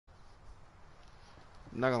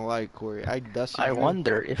I'm not gonna lie, Corey. I dusted I you.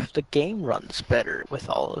 wonder if the game runs better with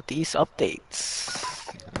all of these updates.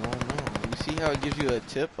 I don't know. You see how it gives you a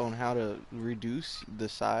tip on how to reduce the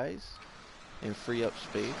size and free up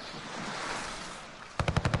space?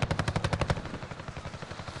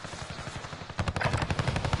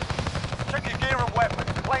 Check your gear and weapons.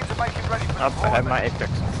 Planes are making ready for Up, I have deployment. my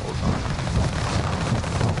Apex on. Hold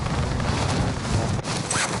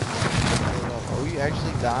on. Are we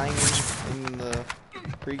actually dying in the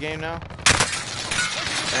pregame now?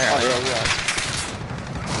 There, Oh yeah, we are.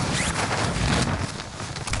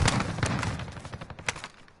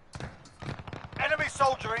 Enemy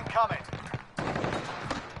soldier incoming.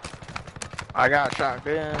 I got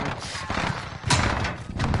shotguns.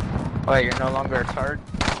 Wait, you're no longer a card?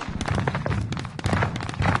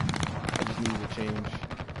 I just need to change.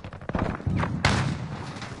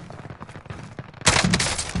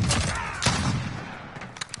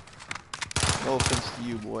 No offense to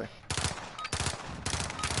you, boy.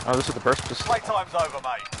 Oh, this is the burst pistol. Playtime's over,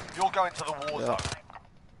 mate. You're going to the war zone.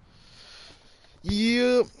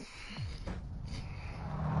 Yep.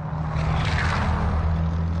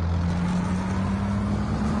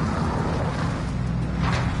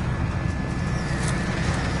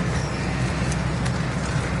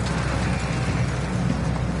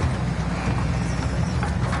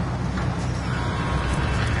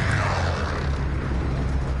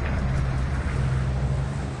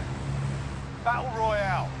 Battle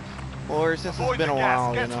Royale. Or since it's Avoid been the a gas.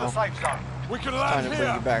 while, Get you to the know, safe zone. We can time to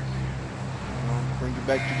bring you back. Bring you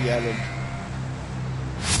back to the island.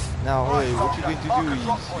 Now, Right, Oi, what you're soldier. going to do Mark a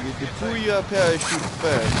drop is point you for your deploy team. your parachute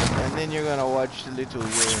first, and then you're gonna watch the little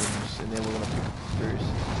worms, and then we're gonna pick up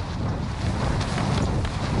first.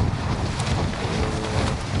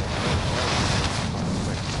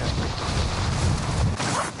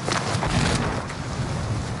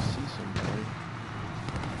 See somebody.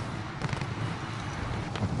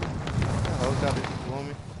 The helicopter keep below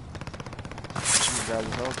me. I'm gonna grab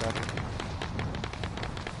this helicopter.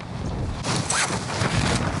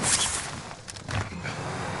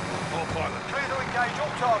 Clear to engage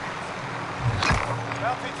all targets.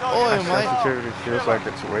 Bounty Oi, target. mate. Sensitivity feels like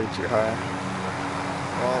it's way too high.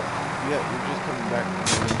 Well, yeah, you're just coming back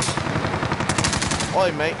from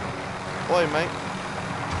Oi, mate. Oi, mate.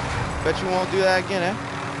 Bet you won't do that again, eh?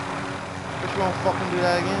 Bet you won't fucking do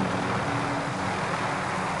that again.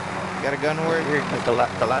 Got a gun to work? Weird, 'cause the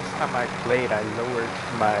last time I played, I lowered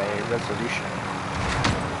my resolution.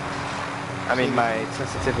 I mean, my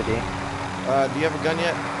sensitivity. Do you have a gun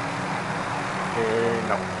yet?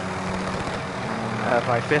 No. I have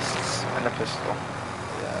my fists and a pistol.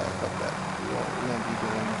 Yeah, fuck that. We won't be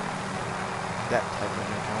doing that type of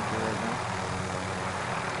encounter right now.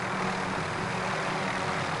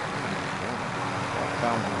 Oh, I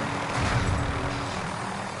found one.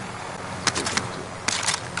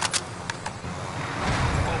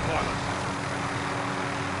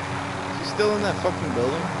 Is he still in that fucking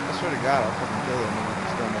building? I swear to God, I'll fucking kill him if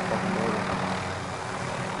he's still in that fucking building.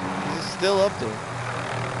 He's still up there.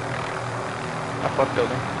 A what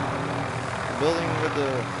building? The building with the...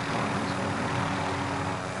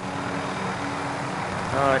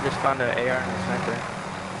 Oh, I just found an AR and a sniper.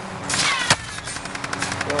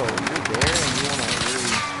 Yo, you're there and you wanna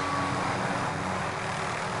really...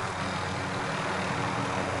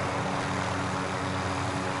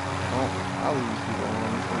 Oh, I'll leave these people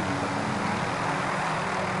alone. These people fucking annoying.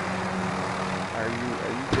 Are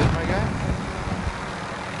you good, my guy?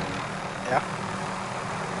 Yeah.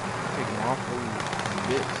 Take him off, holy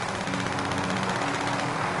bits.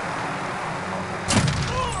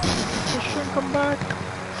 Mission, come back.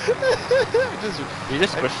 just, You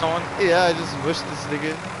just pushed someone? yeah, I just wished this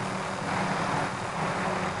nigga.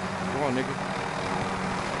 Come on, nigga.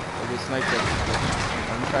 I get sniped at.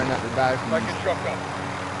 I'm trying not to die from Make these. a shotgun.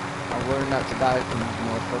 I've learned not to die from these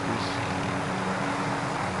motherfuckers.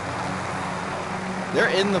 They're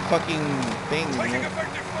in the fucking thing, Taking man.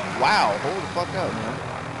 effective fire. Wow, hold the fuck up, man.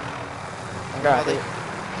 Got it.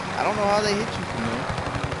 I don't know how they hit you from there.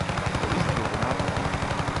 These niggas are not.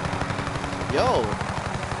 Yo!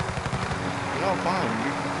 You're all fine.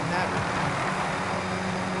 You can have it.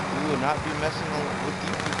 We will not be messing with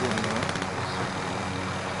these people anymore.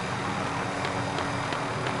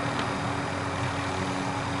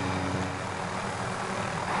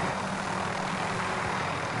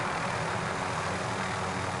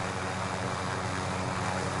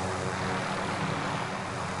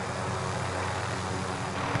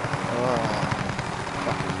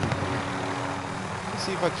 Let's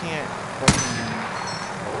see if I can't fucking...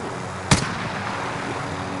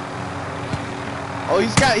 Oh,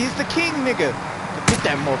 he's the king, nigga. Get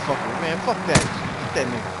that motherfucker, man. Fuck that. Shoot that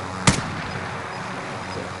nigga.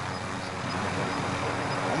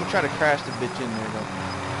 I'm gonna try to crash the bitch in there though.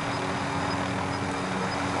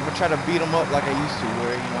 I'm gonna try to beat him up like I used to,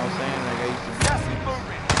 where, you know what I'm saying? Like I used to. Gas is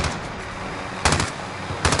moving.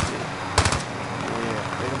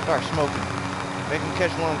 Yeah, make him start smoking. Make him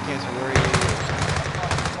catch lung cancer where he is.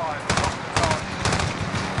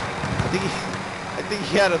 I think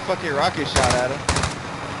he had a fucking rocket shot at him.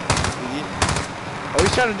 Oh,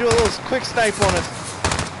 he's trying to do a little quick snipe on us.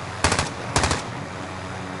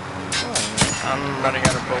 Oh, I'm running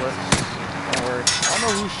out of bullets. don't worry. I don't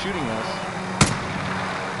know who's shooting us.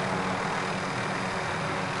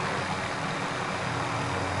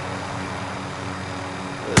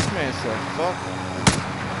 This man said, fuck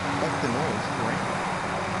the noise. Right?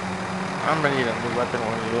 I'm gonna need a new weapon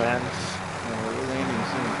when he lands. No, we're landing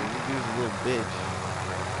soon. This dude's a little bitch.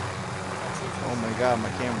 Oh my god, my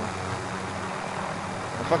camera.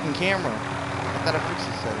 My fucking camera. I thought I fixed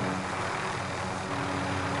the setting.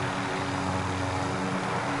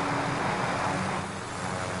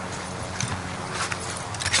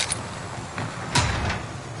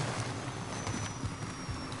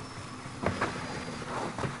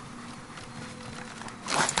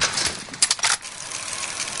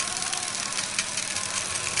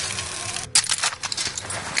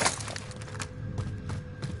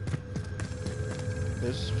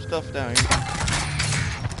 There's some stuff down here.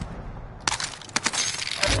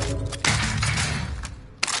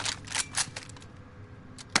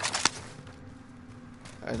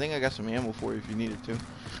 I think I got some ammo for you if you need it to.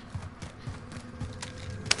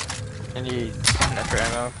 I need sniper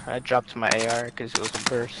ammo. I dropped my AR because it was a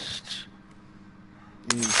burst.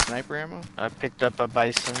 You need sniper ammo? I picked up a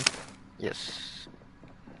bison. Yes.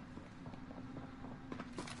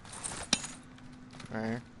 Right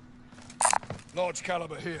here. Large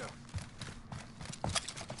caliber here.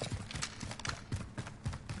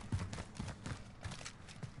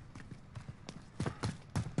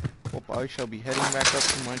 Well, I shall be heading back up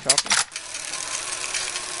to my chopper.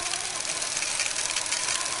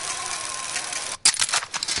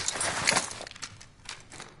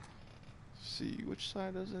 See which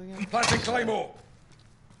side does it again? Planting Claymore.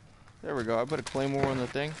 There we go. I put a claymore on the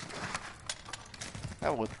thing.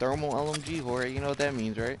 That was thermal LMG, Jorge. You know what that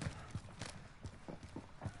means, right?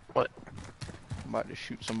 What? I'm about to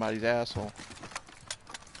shoot somebody's asshole.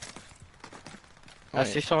 Oh, I yeah.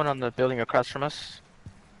 see someone on the building across from us.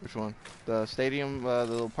 Which one? The stadium, the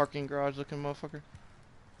little parking garage looking motherfucker?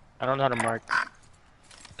 I don't know how to mark.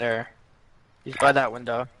 There. He's by that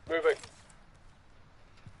window. Moving.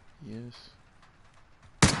 Yes.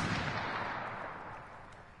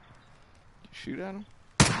 Shoot at him?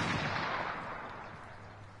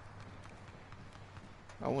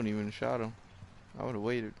 I wouldn't even have shot him. I would have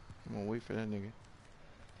waited. I'm gonna wait for that nigga.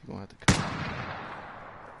 He gonna have to come.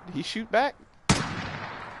 Did he shoot back?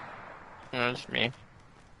 No, it's me.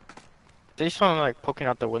 They saw him like poking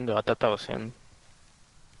out the window. I thought that was him.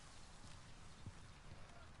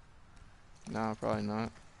 Nah, probably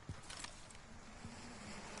not.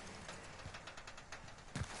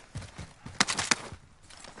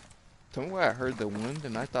 Tell me why I heard the wind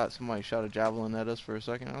and I thought somebody shot a javelin at us for a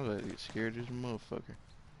second. I was like, scared as a motherfucker.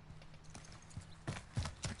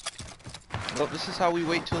 Well, this is how we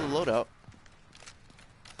wait till the loadout.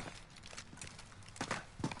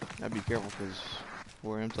 Now be careful because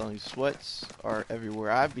where I'm telling you, sweats are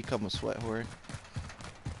everywhere. I've become a sweat whore.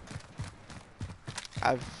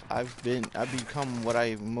 I've become what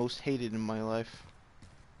I most hated in my life.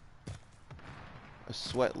 A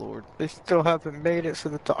sweat lord. They still haven't made it so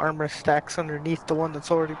that the armor stacks underneath the one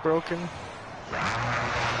that's already broken.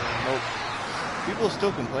 Nope. People are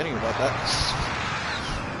still complaining about that.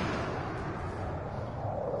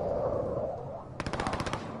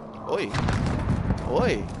 Oi.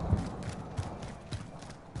 Oi.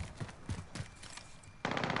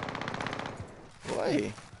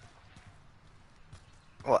 Oi.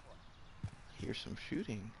 What? Hear some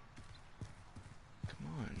shooting. Come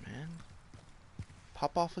on, man.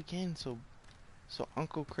 Pop off again so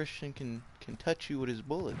Uncle Christian can touch you with his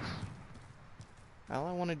bullets. All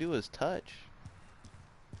I want to do is touch.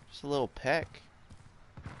 Just a little peck.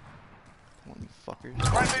 Come on, you fuckers.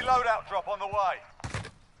 Friendly loadout drop on the way.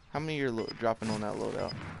 How many are dropping on that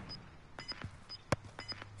loadout?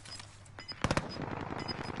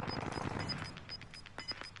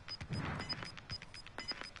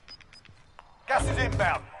 Gas is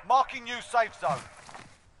inbound. Marking new safe zone.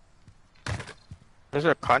 There's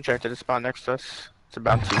a contractor that spawned next to us. It's a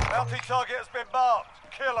bounty. Bounty target has been marked.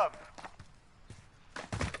 Kill him.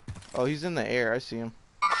 Oh, he's in the air. I see him.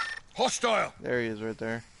 Hostile. There he is right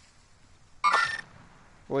there.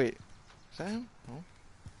 Wait. Is that him? Oh.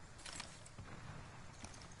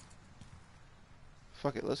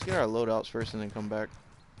 Fuck it, let's get our loadouts first and then come back.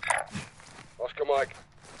 Oscar Mike.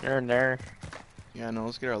 They're in there. Yeah, no,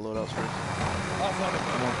 let's get our loadouts first.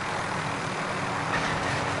 Come on.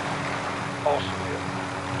 Awesome here.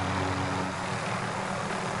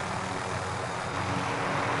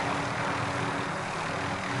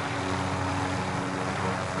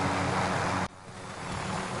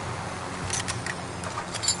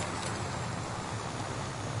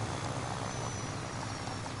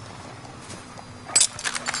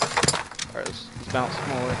 Alright, let's bounce.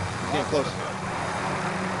 Come on, away. We're getting close.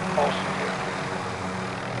 Awesome here.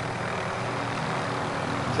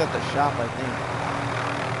 He's at the shop, I think.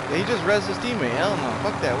 Yeah, he just rezzed his teammate. Hell no.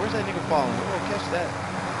 Fuck that. Where's that nigga falling? Oh, catch that.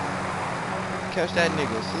 Catch that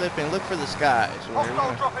nigga. Slipping. Look for the skies.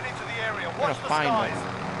 Hostile dropping into the area. Watch the find skies.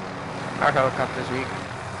 Our helicopter's weak.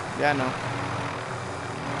 Yeah, I know.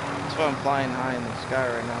 That's why I'm flying high in the sky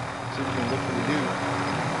right now. See if we can look for the dude.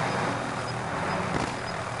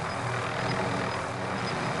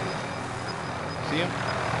 See him?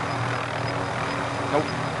 Nope.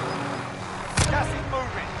 Gas is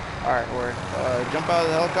moving. Alright, we're jump out of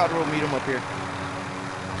the helicopter, we'll meet him up here.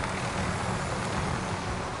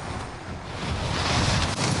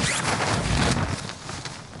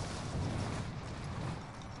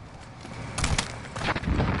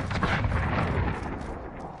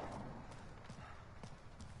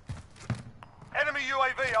 Enemy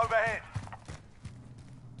UAV overhead.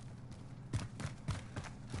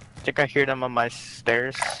 I think I hear them on my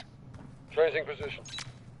stairs. Changing position.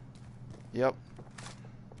 Yep.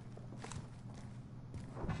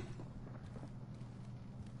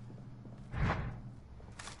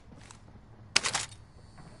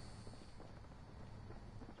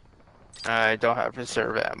 I don't have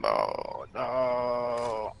reserve ammo.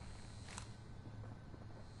 No.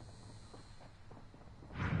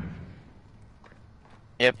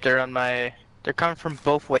 Yep, they're on my. They're coming from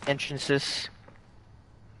both way entrances.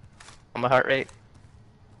 On my heart rate.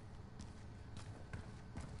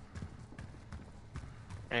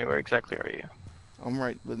 Hey, where exactly are you? I'm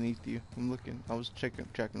right beneath you. I'm looking. I was checking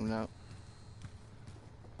it out.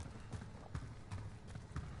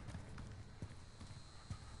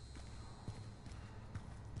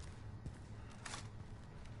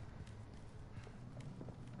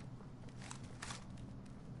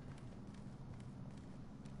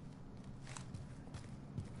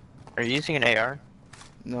 Are you using an AR?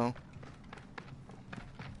 No.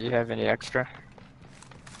 Do you have any extra?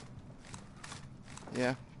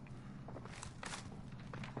 Yeah.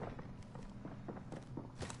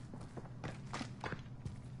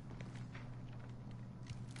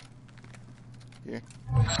 Here.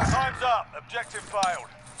 Time's up. Objective failed.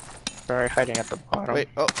 Sorry, hiding at the bottom. Wait,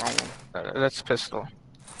 oh, wrong one. That's pistol.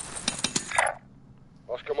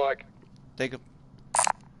 Oscar Mike. Take a.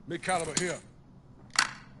 Big caliber here.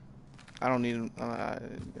 I don't need him. I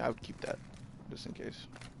would keep that, just in case.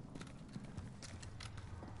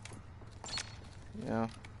 Yeah.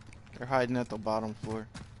 They're hiding at the bottom floor.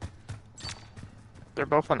 They're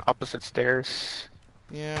both on opposite stairs.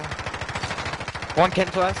 Yeah. One can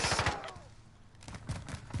plus.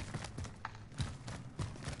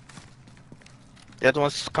 The other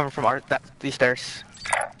one's coming from these stairs.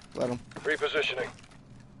 Let him. Repositioning.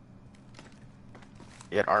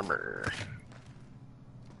 He had armor.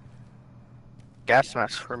 Gas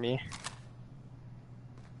mask for me.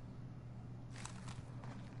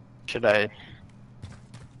 Should I?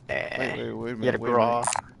 Wait a minute. Get a graw.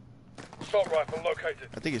 Assault rifle located.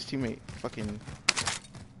 I think his teammate fucking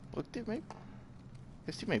booked it, maybe?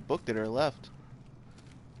 His teammate booked it or left.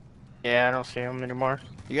 Yeah, I don't see him anymore.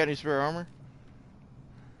 You got any spare armor?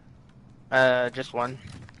 Just one.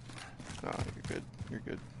 No, you're good. You're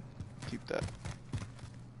good. Keep that.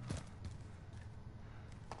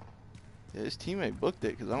 Yeah, his teammate booked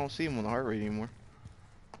it because I don't see him on the heart rate anymore.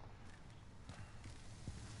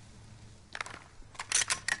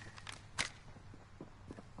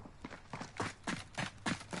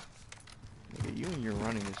 Yeah, you and your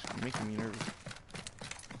running is making me nervous.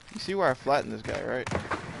 You see where I flattened this guy, right?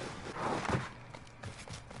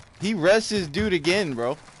 He rests his dude again,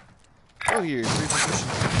 bro. Oh, here.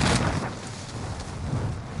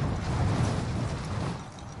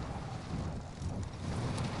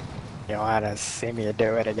 You wanna see me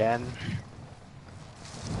do it again?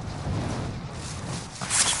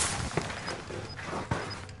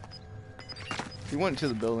 He went to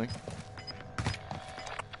the building.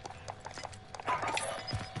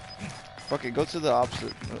 Fuck it, go to the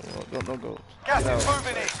opposite. No, don't go. Gas Get is out.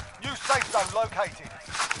 moving in. New safe zone located.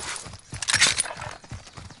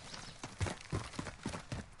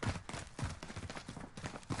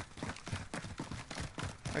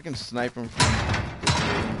 I can snipe him from this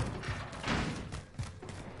building.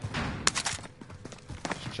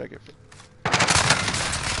 Just check it.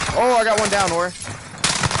 Oh, I got one down, Or.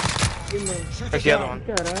 Where's the other one?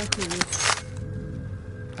 Caraca,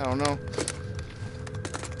 bicho. I don't know.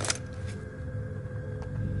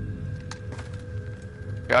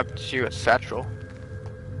 Got you a satchel.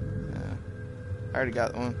 Yeah. I already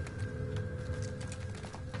got one.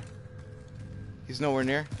 He's nowhere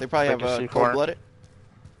near. They probably Like have a a C4. cold-blooded.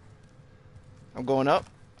 I'm going up.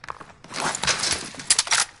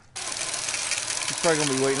 He's probably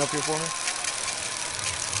gonna be waiting up here for me.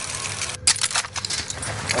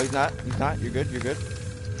 Oh, he's not. He's not. You're good. You're good.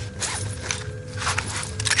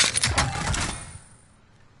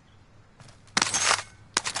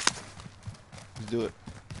 Let's do it.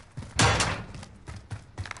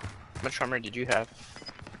 How much armor did you have?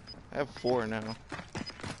 I have 4 now.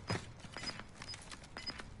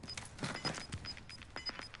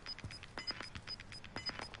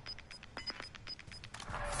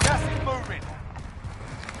 Gas is moving.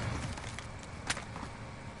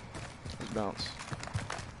 Let's bounce.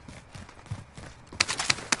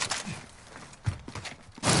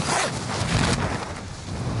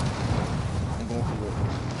 I'm going for the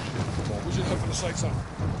shit. Come on. We should head for the safe zone.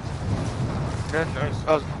 Good, nice.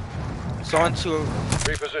 Oh, someone to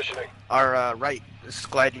Repositioning. our right is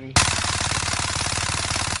gliding.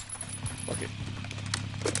 Fuck it.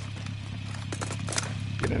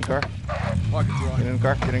 Get in car. I can drive. Get in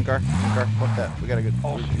car. Get in car. Get in car. Fuck that. We gotta get to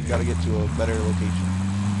a better location.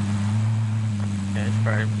 Yeah, it's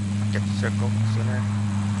probably get the circle sooner.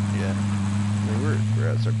 Yeah. I mean, we're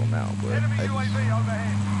at circle now, but Enemy I UAV just,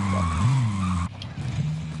 overhead.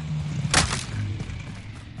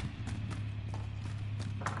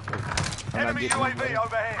 I'm not Enemy getting UAV anybody.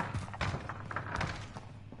 overhead.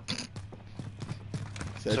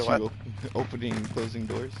 Is that So you what? opening and closing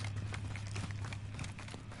doors?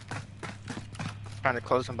 Trying to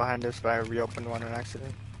close them behind us, but I reopened one on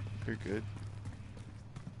accident. You're good.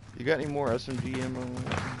 You got any more SMG ammo?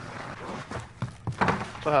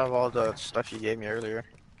 Still have all the stuff you gave me earlier.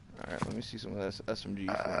 Alright, let me see some of this SMG.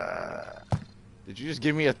 Did you just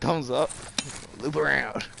give me a thumbs up? Loop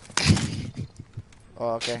around. Oh,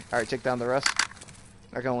 okay. Alright, take down the rest.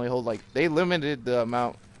 I can only hold like... They limited the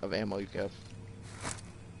amount of ammo you can have.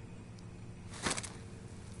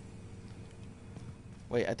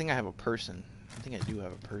 Wait, I think I have a person. I think I do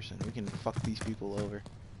have a person. We can fuck these people over.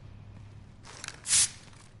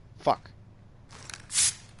 Fuck.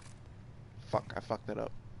 Fuck, I fucked it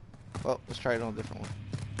up. Well, let's try it on a different one.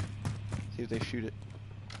 See if they shoot it.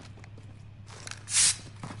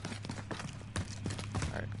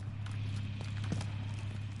 Alright.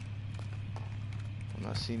 I'm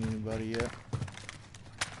not seeing anybody yet.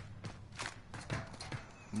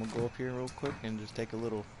 I'm gonna go up here real quick and just take a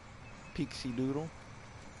little peeksy doodle.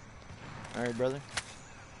 Alright, brother.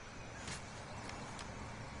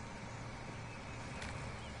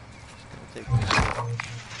 Just gonna take this.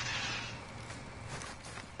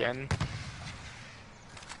 Again.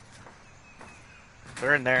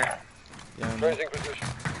 They're in there. Yeah, I know. Raising position.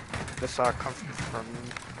 This saw come from.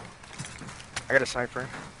 I got a sniper.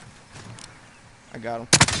 I got him.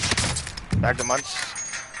 Bagged him once.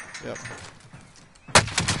 Yep.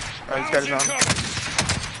 Oh, he's got his own.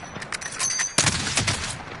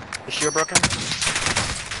 Is shield broken?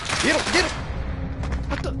 Get him! Get him!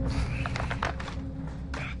 What the?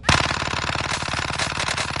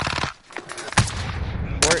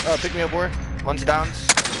 Boy, pick me up, boy. One's down.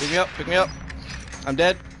 Pick me up, pick me up. I'm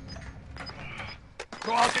dead.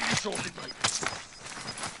 Go, I'll get you sorted, mate.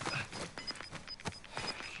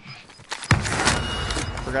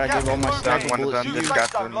 Forgot I gave all my sniper One of bullets them to you. just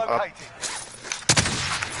got them up. located.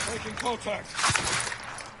 Making contact.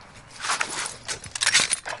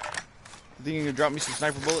 You think you can drop me some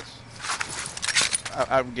sniper bullets?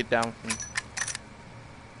 I would get down.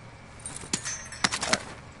 Alright,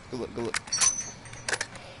 good look, good look.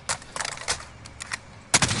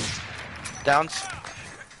 Downs.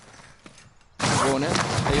 Going in,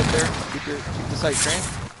 stay up there, keep the sight trained.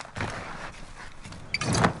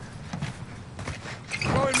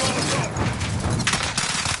 Throwing Molotov.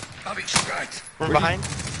 Having straight. From behind.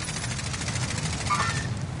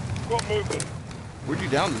 Got movement. Where'd you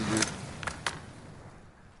down this dude?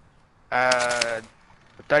 I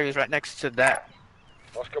thought he was right next to that.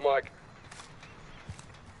 Oscar Mike.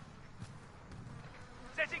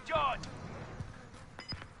 Setting charge.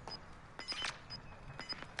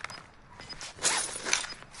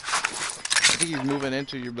 I think he's moving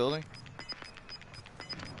into your building.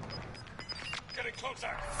 Getting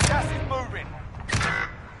contact. Gas is moving.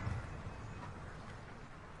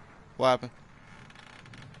 What happened?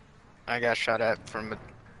 I got shot at from a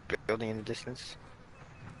building in the distance.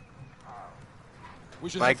 We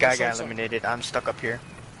should My head for the guy safe got zone. eliminated. I'm stuck up here.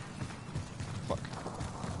 Fuck.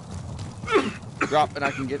 Drop and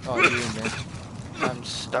I can get. Oh, you're in there. I'm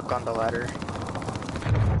stuck on the ladder.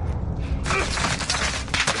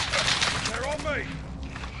 They're on me.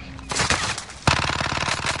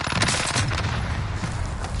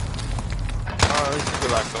 Oh, at least the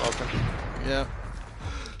gulag's still open. Yeah.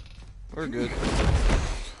 We're good.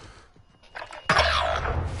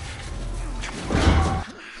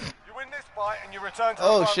 You win this fight and you return to the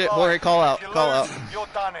Oh front shit, line. Jorge, call out, If you call lose, out. You're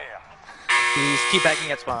done here. He's teabagging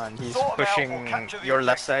at spawn. He's Sort 'em out, we'll pushing capture the your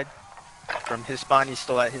left objective. side. From his spawn, he's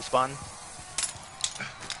still at his spawn.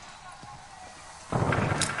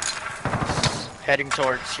 Heading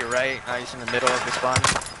towards your right. Now he's in the middle of the spawn.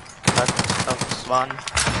 Left of the spawn.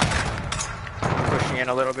 Pushing in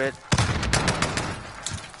a little bit.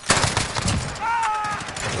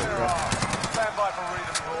 Stand by for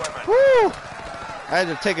redeployment. Woo! I had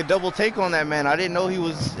to take a double take on that man. I didn't know he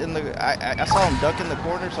was in the. I saw him duck in the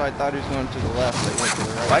corner, so I thought he was going to the left. But he went to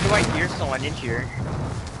the right. Why do I hear someone in here?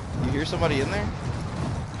 You hear somebody in there?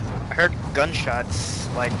 I heard gunshots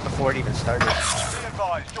like before it even started. Be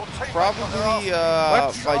advised, your teammates Probably on their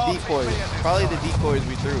ass. by decoys. Probably the decoys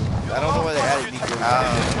we threw. I don't know why they added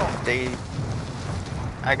decoys.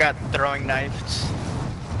 I got throwing knifed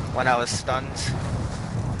when I was stunned.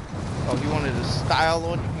 Oh, he wanted to style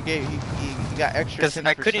on you. He got extra. Because tints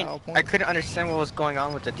I for couldn't style points. understand what was going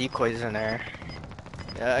on with the decoys in there.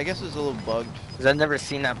 Yeah, I guess it was a little bugged. Because I've never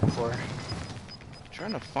seen that before.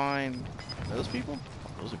 Trying to find those people.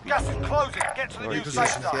 Those are people. Gas is closing. Get to the Or new you see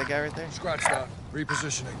safe that zone. guy right there? Scratch that.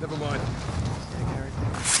 Repositioning. Never mind. See that guy right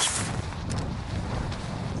there?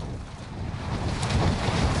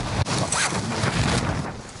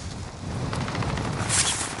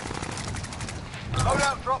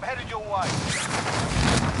 Loadout drop headed your way.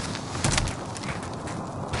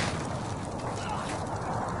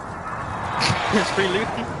 It's free loot.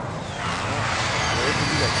 Where did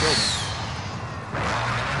you get killed?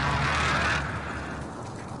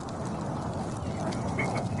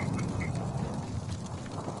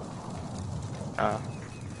 Oh,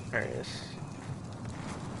 there it is.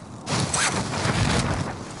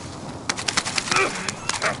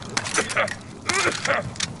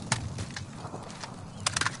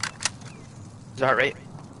 Is that right?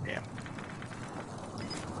 Yeah.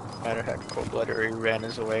 Matter heck, cold blood or he ran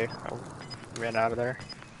his way. I ran out of there.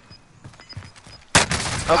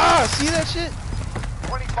 Ah, see that shit?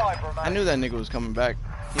 25 remain. I knew that nigga was coming back.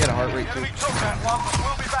 He had a heart The rate too. enemy took that one, but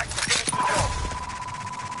we'll be back to finish the job.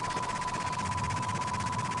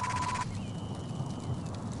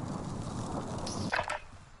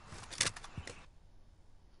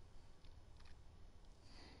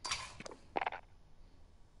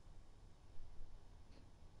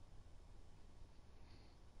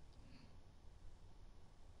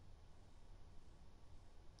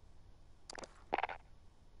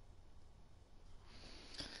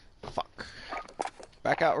 Fuck.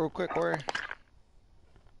 Back out real quick, Corey.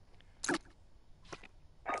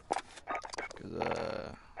 Cause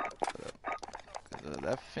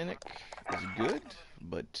that Finnick is good,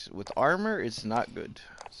 but with armor, it's not good.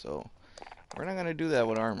 So we're not gonna do that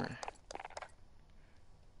with armor.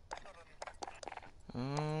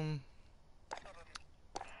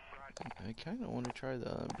 I kind of want to try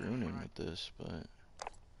the Brunnen with this, but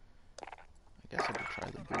I guess I could try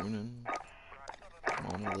the Brunnen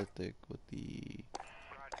monolithic with the,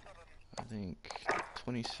 I think,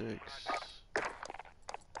 26.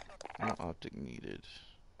 No optic needed.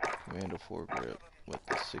 Commando foregrip with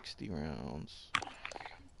the 60 rounds.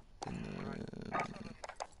 And then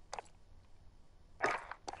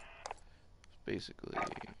basically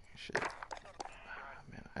shit.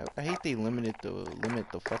 Man, I hate they limit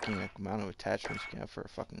the fucking amount of attachments you can have for a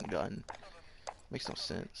fucking gun. Makes no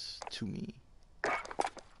sense to me.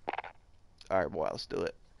 Alright, boy, let's do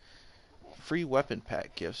it. Free weapon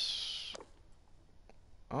pack gifts.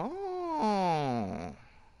 Oh,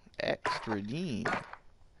 extra redeem.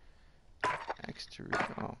 Extra.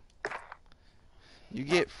 Oh, you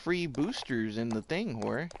get free boosters in the thing,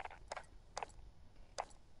 whore.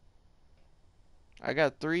 I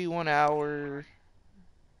got 3 1 hour,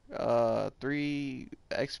 3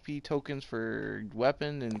 XP tokens for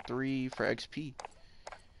weapon and 3 for XP.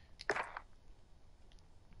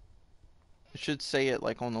 It should say it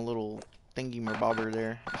like on the little thingy mabobber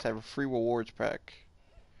there. Just have a free rewards pack.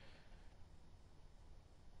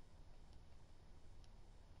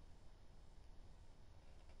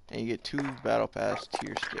 And you get 2 battle pass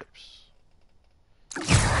tier skips.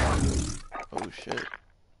 Oh shit.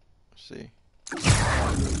 Let's see.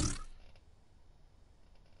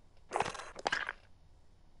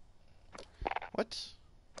 What?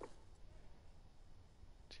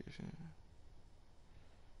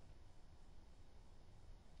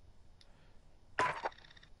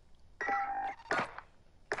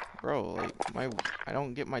 Bro, like I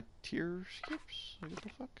don't get my tier skips. Like, what the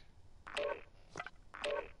fuck?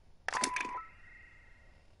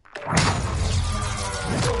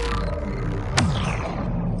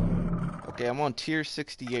 Okay, I'm on tier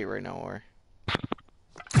 68 right now, or.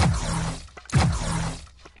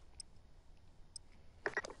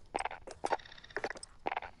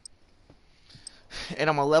 And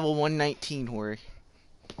I'm a level 119, Hori.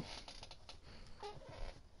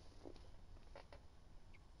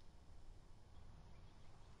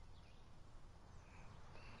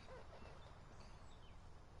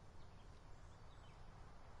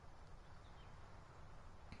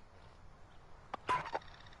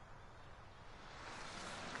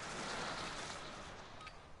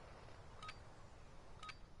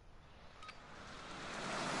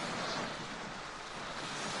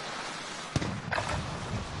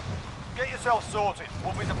 Get yourself sorted.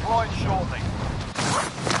 We'll be deploying shortly.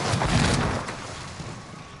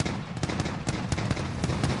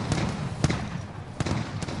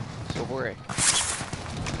 So, Hori.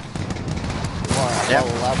 Yep.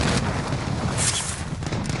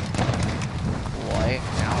 What?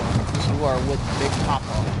 Now, you are with Big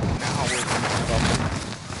Papa. Now we're going to level.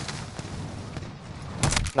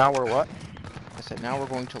 Now we're what? I said, now we're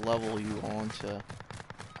going to level you on to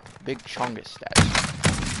Big Chungus status.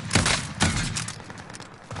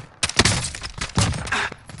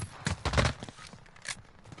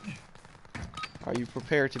 Are you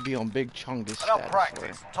prepared to be on Big Chungus status? Enough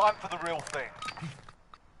practice. Time for the real thing.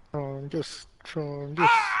 Chungus.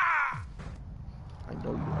 I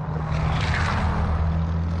know you are.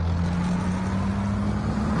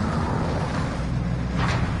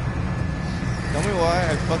 Tell me why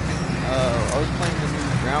I fucking, I was playing the new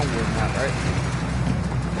Groundwood map, right?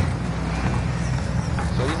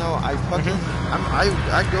 So, you know, I fucking,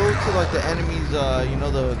 I go to, like, the enemies, you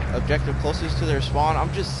know, the objective closest to their spawn.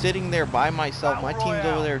 I'm just sitting there by myself. My team's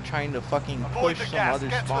over there trying to fucking Avoid push the some gas. other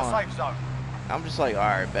Get to the spawn. safe zone. I'm just like,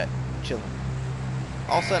 alright, bet. Chilling.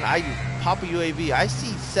 All of a sudden, I pop a UAV. I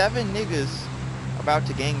see 7 niggas about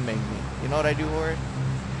to gangbang me. You know what I do, Hori?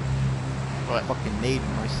 What? Fucking nade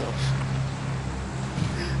myself.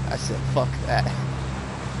 I said, fuck that.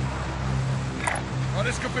 Oh,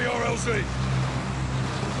 this could be our LZ.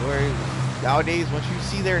 Hori, nowadays, once you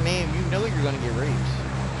see their name, you know you're gonna get raped.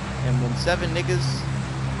 And when 7 niggas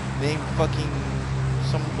name fucking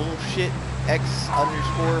some bullshit,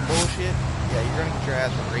 X_bullshit, yeah, you're gonna get your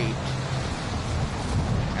ass raped.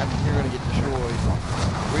 After you're gonna get destroyed.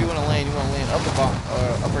 Where you wanna land? You wanna land up or bottom,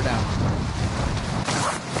 up or down?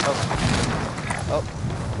 Up. Up.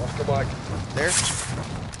 Watch the bike. There.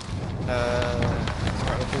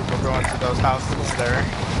 People going to those houses there.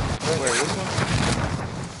 Where? This one?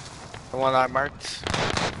 The one I marked.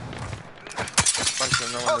 Bunch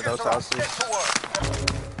of one of those Targets are up. Get houses. to work.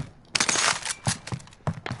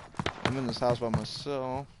 I'm in this house by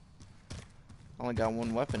myself. Only got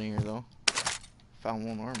 1 weapon in here though. Found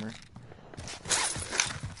 1 armor.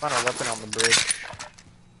 Found a weapon on the bridge.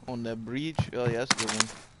 On the bridge? Oh yeah, that's a good one.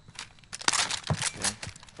 Okay.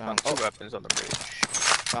 Found two weapons on the bridge.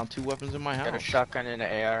 Found 2 weapons in my house. Got a shotgun and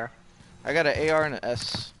an AR. I got an AR and an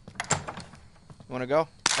S. You wanna go?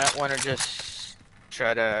 Might wanna just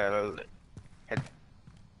try to head.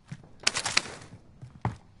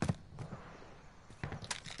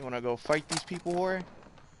 You wanna go fight these people, Hori?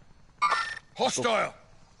 Hostile.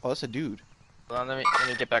 Oh, that's a dude. Hold on, let me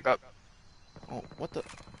get back up. Oh, what the?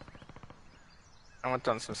 I went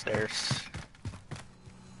down some stairs.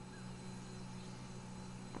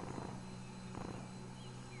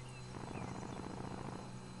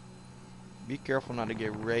 Be careful not to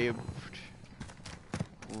get ravaged.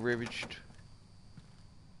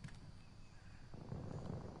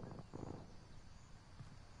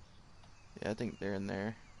 Yeah, I think they're in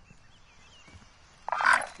there.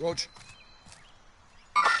 Rog.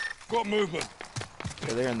 Got movement.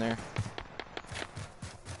 Yeah, they're in there.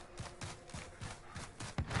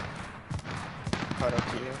 Caught up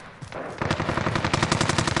to you.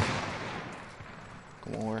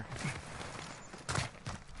 Come on, Hori.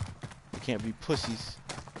 We can't be pussies.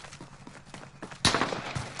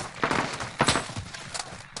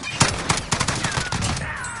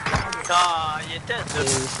 You did.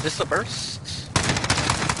 Is this a burst?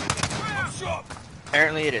 Shot.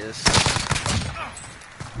 Apparently it is.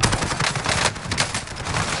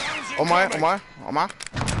 Oh my.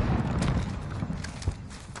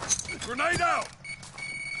 Grenade out.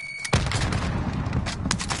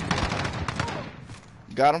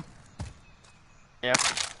 Got him. Yeah.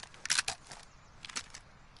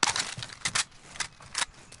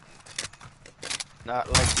 Not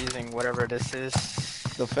like using whatever this is.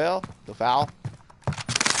 The fail? The foul?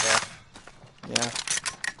 Yeah. Yeah.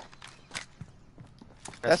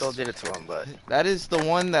 I still did it to him, but That is the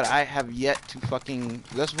one that I have yet to fucking...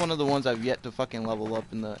 That's one of the ones I've yet to fucking level up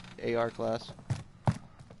in the AR class.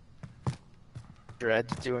 dread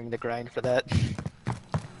doing the grind for that.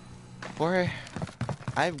 Boy,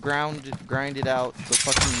 I've grinded out the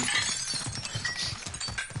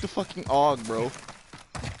fucking AUG, bro.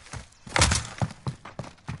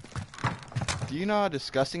 Do you know how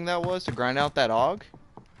disgusting that was to grind out that AUG?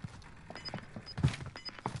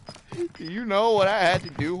 Do you know what I had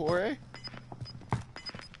to do, Jorge?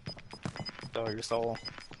 So your soul.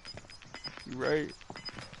 You right.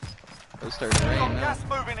 It's starting to rain Got now. gas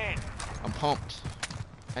moving in. I'm pumped.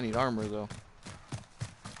 I need armor though.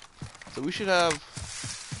 So we should have...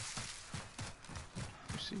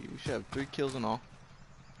 Let's see, we should have 3 kills in all.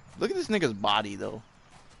 Look at this nigga's body though.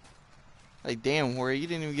 Like damn, Jorge, you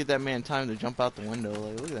didn't even give that man time to jump out the window.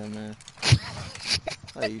 Like look at that man.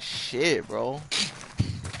 Like shit, bro.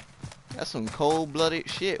 That's some cold-blooded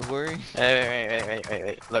shit, Jorge. Hey,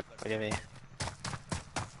 wait. Look at me.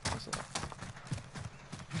 What's up?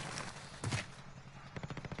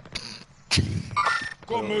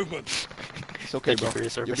 Got movement. It's okay, Thank you bro. for your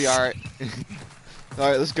service. You'll be alright.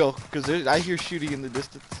 Alright, let's go. Cause I hear shooting in the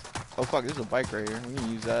distance. Oh fuck, there's a bike right here. We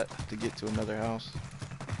can use that to get to another house.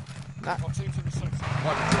 Our team's in the safe zone.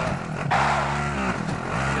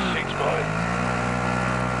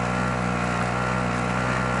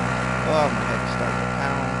 Oh, my head starts to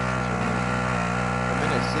pound. I'm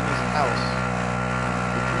in a Sydney's house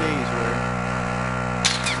for 2 days where...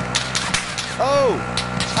 Oh!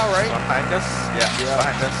 Alright. Behind us? Yeah, Yeah.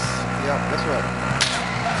 behind us. Yeah, that's right.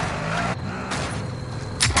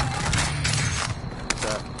 What's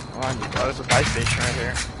that? Oh, I need Oh, there's a buy station right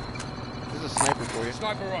here. There's a sniper for you.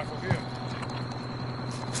 Sniper rifle here.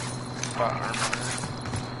 Armor.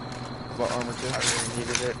 What armor too? I really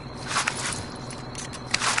needed it.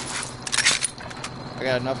 I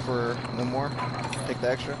got enough for no more. Take the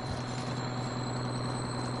extra.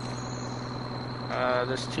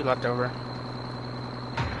 There's 2 left over.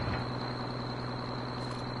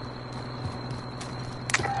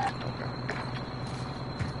 Okay.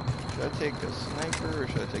 Should I take the sniper or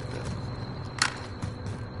should I take the...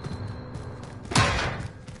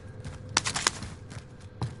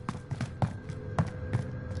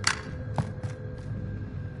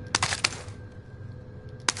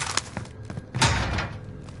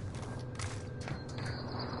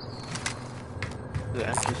 The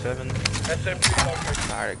MP7. SMG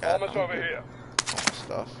located. Alright, I got Almost over here. all my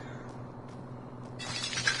stuff.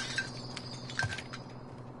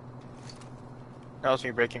 That was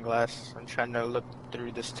me breaking glass. I'm trying to look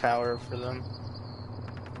through this tower for them.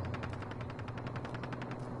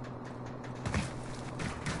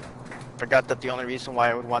 Forgot that the only reason why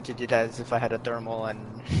I would want to do that is if I had a thermal, and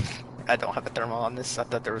I don't have a thermal on this. I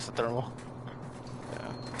thought there was a thermal.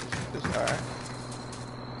 Yeah. It's alright.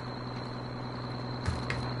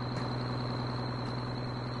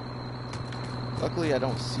 Luckily I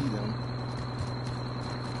don't see them.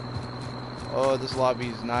 Oh, this lobby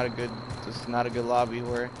is not a good... This is not a good lobby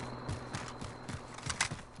where...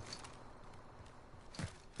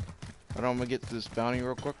 Hold on, I'm gonna get to this bounty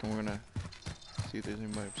real quick and we're gonna see if there's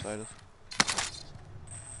anybody beside us.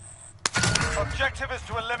 Objective is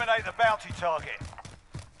to eliminate the bounty target.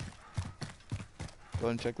 Go ahead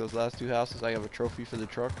and check those last 2 houses. I have a trophy for the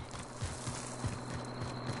truck.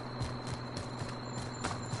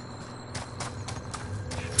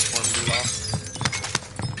 More moolah.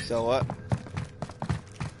 So what?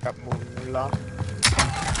 Got more moolah.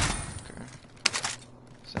 Okay.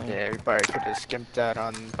 Same. Yeah, we probably could have skimped out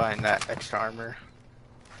on buying that extra armor.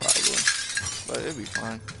 Probably. But it'll be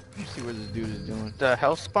fine. Let's see what this dude is doing. The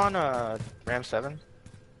health spawn, Ram 7.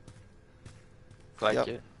 Like Yep.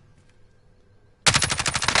 it.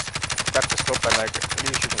 Got the scope I like it. What are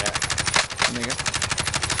you shooting at? Nigga.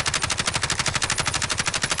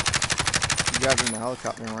 He got in the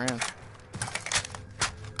helicopter and ran.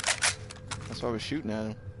 That's why I was shooting at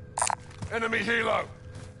him. Enemy helo.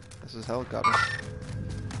 This is helicopter.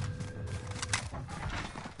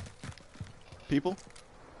 People?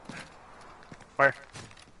 Where?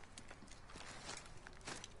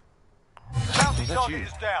 Bounty Was that target you?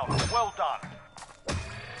 is down. Well done.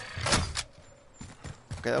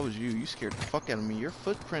 Okay, that was you. You scared the fuck out of me. Your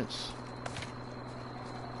footprints.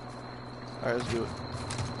 Alright, let's do it.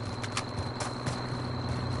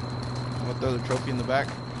 I'm gonna throw the trophy in the back.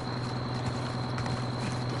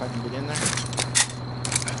 If I can get in there.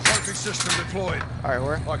 Trophy Sentry system deployed. Alright,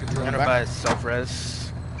 where? I can I'm drop gonna back? buy a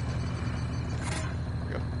self-res.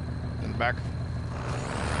 Go. In the back.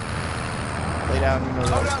 Lay down, you know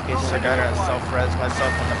the Okay, so I gotta self-res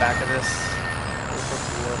myself on the back of this.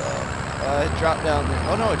 It dropped down there.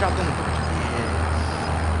 Oh no, it dropped on the bridge.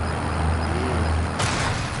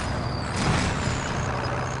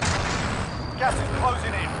 Gas is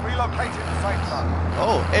closing in. Relocating the safe zone.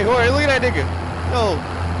 Oh, hey, look at that nigga. Yo.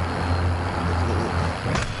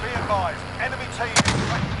 Be advised. Enemy team is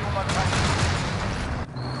tracking your location.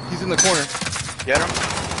 He's in the corner. Get him.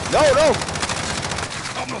 No.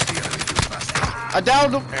 I'm not the enemy, you bastard. I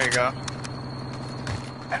downed him. There you go.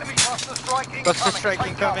 Enemy cluster strike incoming. Cluster strike Take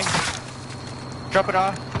incoming. cover. Drop it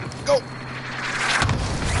off. Go.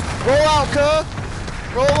 Roll out, cuz.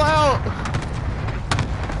 Roll out.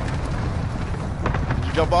 Did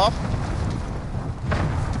you jump off?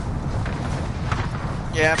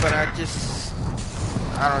 Yeah, but I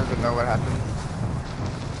don't even know what happened.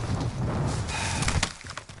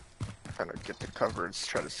 Trying to get the coverage,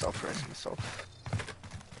 try to self-res myself.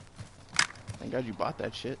 Thank God you bought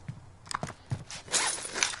that shit.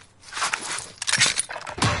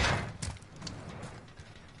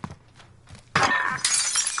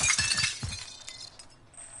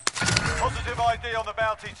 Positive ID on the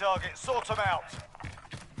bounty target. Sort them out.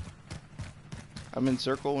 I'm in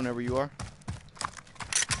circle whenever you are.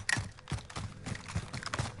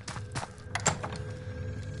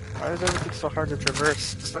 Why is everything so hard to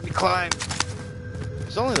traverse? Just let me climb.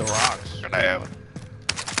 It's only the rocks. And I am.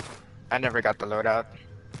 I never got the loadout.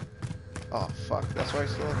 Oh fuck, that's why I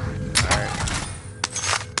still. Alright.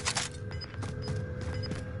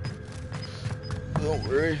 Don't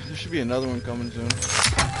worry, there should be another one coming soon.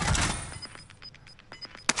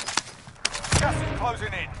 Gas is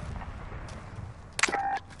closing in.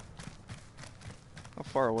 How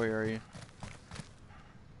far away are you?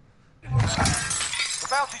 The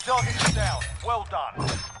bounty target is down. Well done.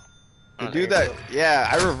 The Oh, dude there you that, go. yeah,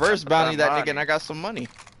 I reverse bounty that money. nigga and I got some money.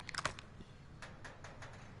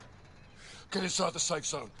 Get inside the safe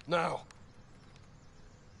zone, now.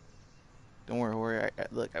 Don't worry.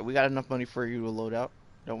 Look, we got enough money for you to load out.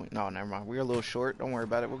 Don't we? No, never mind. We're a little short. Don't worry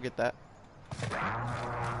about it. We'll get that.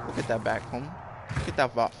 We'll get that back home. Get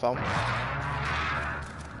that phone.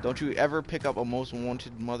 Don't you ever pick up a most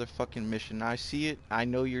wanted motherfucking mission. I see it. I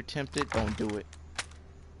know you're tempted. Don't do it.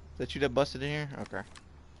 Is that you that busted in here? Okay.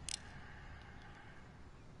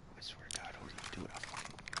 I swear to God, what are you doing?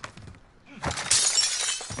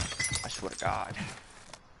 I swear to God.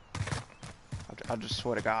 I'll just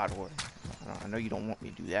swear to God, or I know you don't want me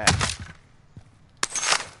to do that.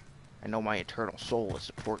 I know my eternal soul is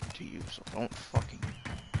important to you, so don't fucking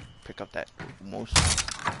pick up that most.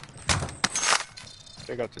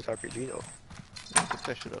 Pick up this RPG though. Yeah, pick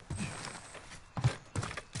that shit up.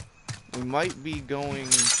 We might be going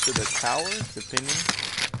to the tower, depending.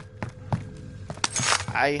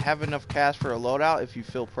 I have enough cash for a loadout. If you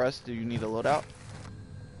feel pressed, do you need a loadout?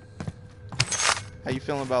 How you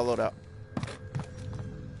feeling about loadout?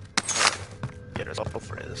 Get us off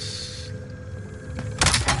for this.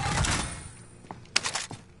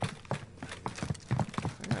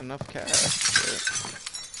 I got enough cash.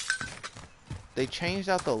 They changed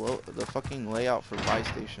out the fucking layout for buy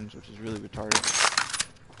stations, which is really retarded.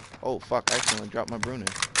 Oh fuck! I accidentally dropped my Bruno.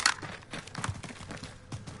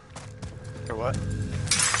 For what?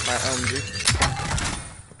 My LMG.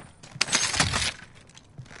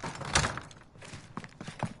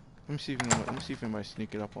 Let me see if anybody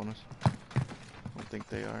sneak it up on us. I don't think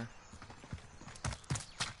they are.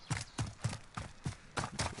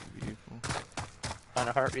 Vehicle. On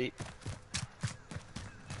a heartbeat.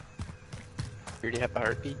 You already have a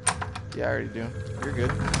heartbeat? Yeah, I already do. You're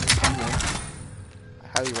good. Keep one. I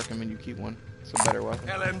highly recommend you keep one. It's a better weapon.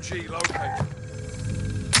 LMG located.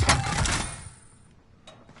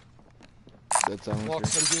 That's on Lock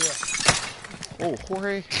some gear. Oh,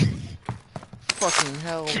 Jorge. Fucking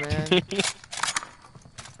hell, man.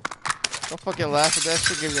 Don't fucking laugh at that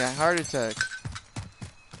shit. Give me a heart attack.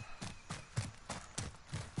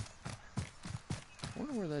 I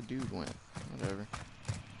wonder where that dude went. Whatever.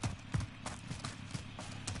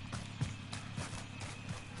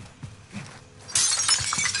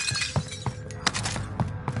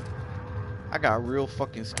 I got real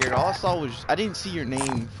fucking scared. All I saw was, I didn't see your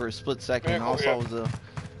name for a split second. All I saw was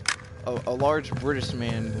a large British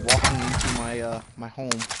man walking into my my home.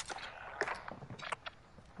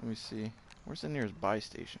 Let me see. Where's the nearest buy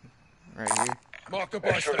station? Right here. Mark the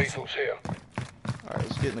buy station. here. Alright,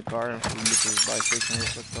 let's get in the car and so we can get to this buy station real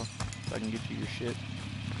quick though. So I can get you your shit.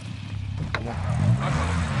 Come on.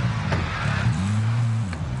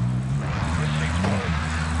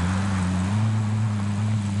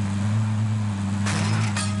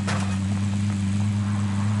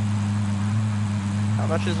 How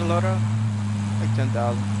much is the loadout? Like 10,000.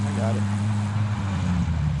 I got it.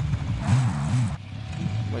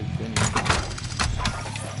 Wait, Vinny.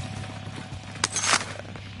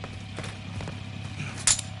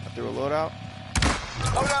 I threw a loadout.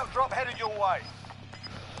 Loadout drop headed your way.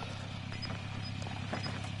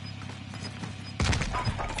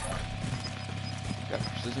 Got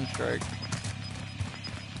precision strike.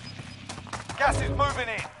 Gas is moving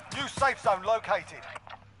in. New safe zone located.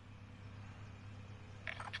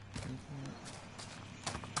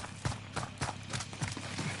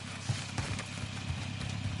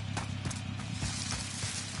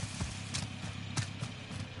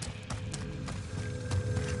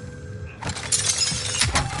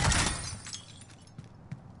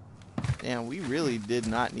 Damn, we really did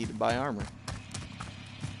not need to buy armor.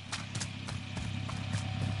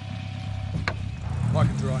 I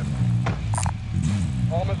can drive.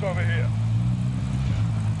 Armor's over here.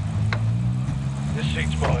 This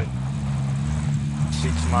seat's mine.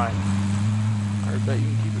 Seat's mine. I heard that you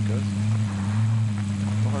can keep it, cuz.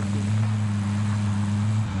 No hard feelings.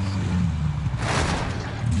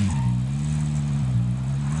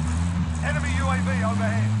 Enemy UAV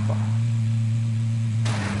overhead.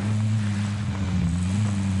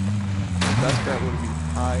 Best bet would be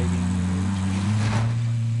hiding.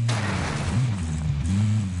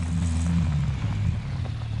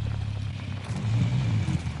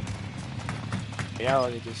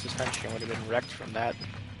 Reality, the suspension would have been wrecked from that.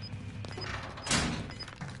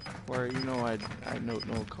 Where you know I know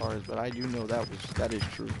no cars, but I do know that is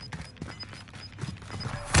true.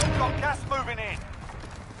 Got gas moving in.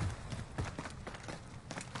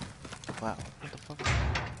 Wow, what the fuck?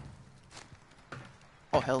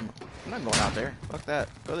 Oh hell no! I'm not going out there. Fuck that.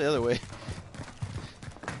 Go the other way.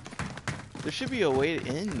 There should be a way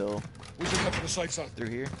in though. We should head for the safe zone. Through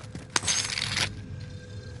here.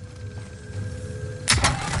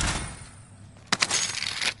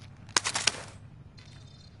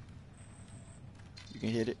 You can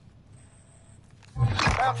hit it.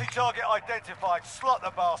 Bounty target identified. Slot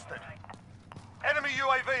the bastard. Enemy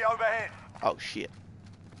UAV overhead. Oh shit.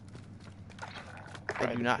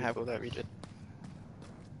 I do not have that region.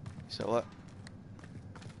 So what?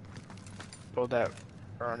 People that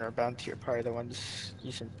are on our bounty are probably the ones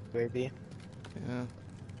using UAV. Yeah.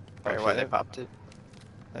 Probably why they popped it.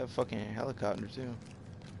 I have a fucking helicopter too.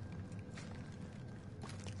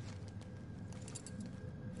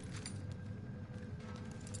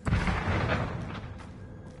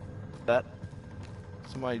 That.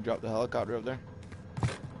 Somebody dropped the helicopter up there.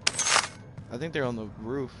 I think they're on the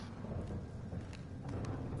roof.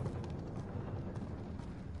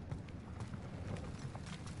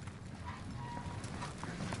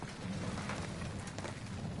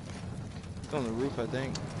 It's on the roof, I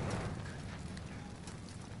think.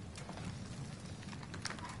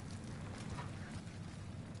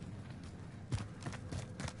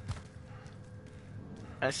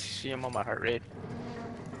 I see him on my heart rate.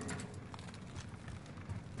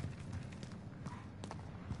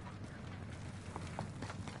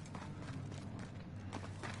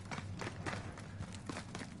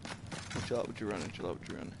 Chill out what you're running, chill out what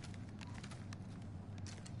you're running.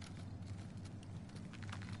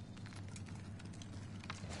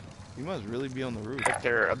 You must really be on the roof. Like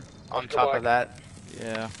they're on top of that.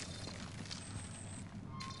 Yeah.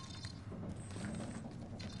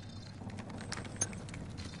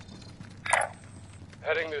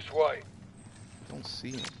 Heading this way. Don't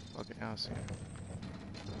see him. Okay, now I see him.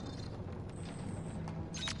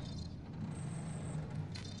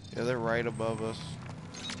 Yeah, they're right above us.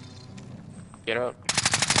 Get up.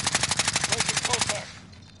 Making contact.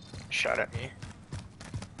 Shot at me.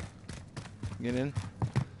 Get in.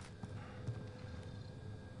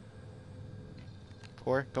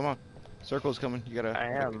 Core, come on. Circle's coming. You gotta. I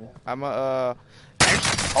am. I'm oh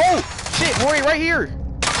shit, Rory, right here.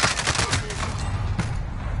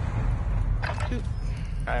 Dude,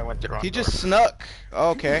 I went the wrong he door. just snuck.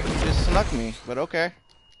 Okay, he just snuck me, but okay.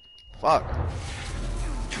 Fuck.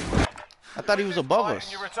 I thought he was above Fight us.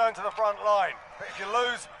 and you return to the front line. But if you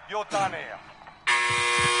lose, you're done here.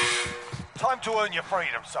 Time to earn your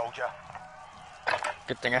freedom, soldier.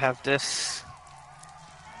 Good thing I have this.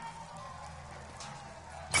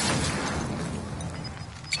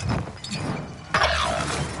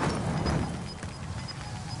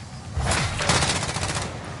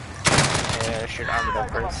 Yeah, I should armor that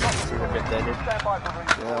first. See what good that is. Stand by for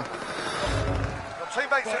resupply. Yeah. Your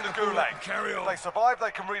teammates in the gulag. Carry on. If they survive,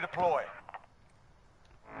 they can redeploy.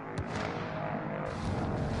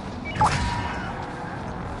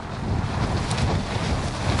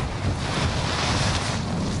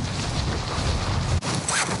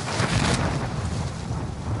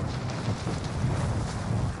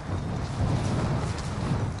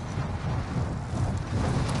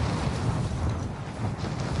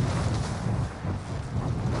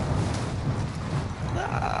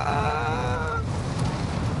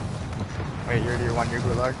 Wait, you're one, your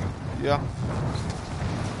gulag? Yeah.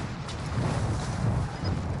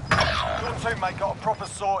 Your teammate got a proper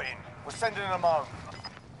sorting. We're sending them home.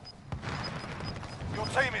 Your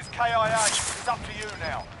team is KIA. It's up to you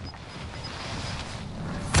now.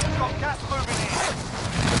 We've got gas moving in.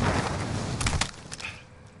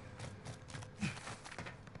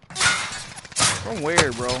 From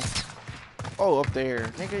where, bro? Oh, up there.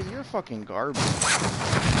 Nigga, you're fucking garbage.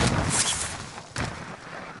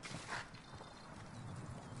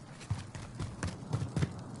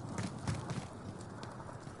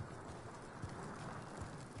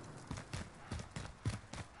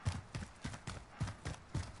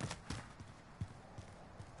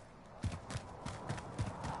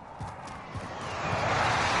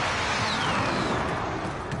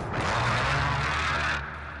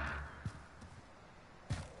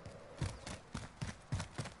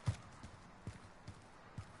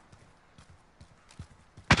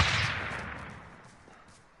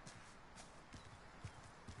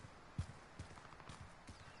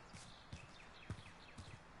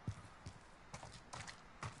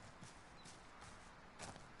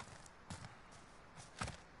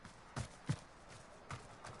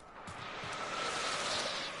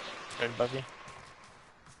 Right above you.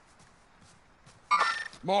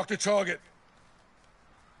 Mark the target.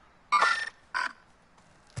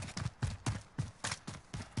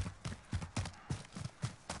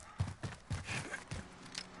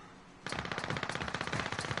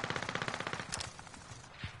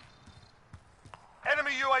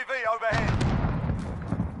 Enemy UAV overhead.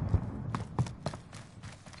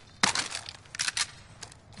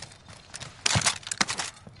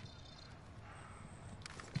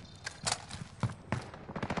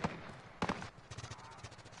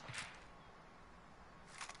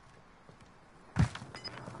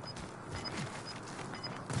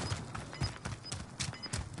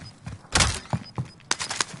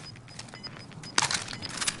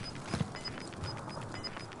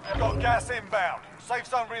 Got gas inbound. Safe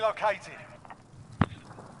zone relocated.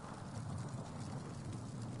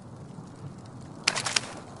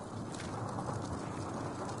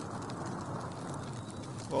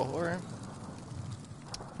 Well, where?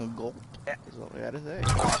 A gulp? Is what we had to say.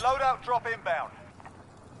 Loadout drop inbound.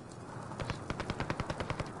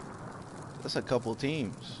 That's a couple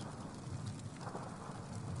teams.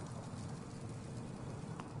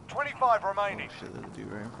 25 Oh remaining. shit, there's a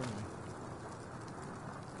dude right in front of me.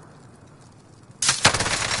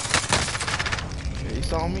 Yeah, he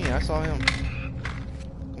saw me, I saw him.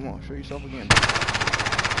 Come on, show yourself again.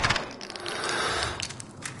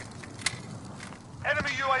 Enemy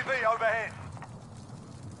UAV overhead.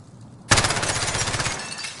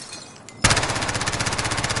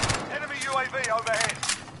 Enemy UAV overhead.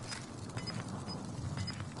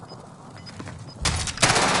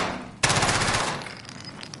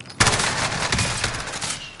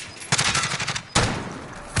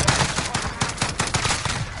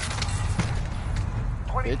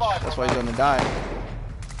 Bitch, that's why you're gonna die.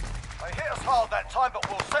 They hit us hard that time, but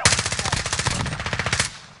we'll settle.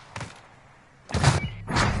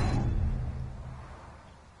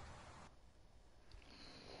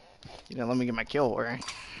 You didn't let me get my kill, right?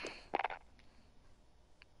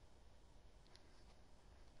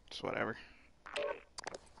 It's whatever.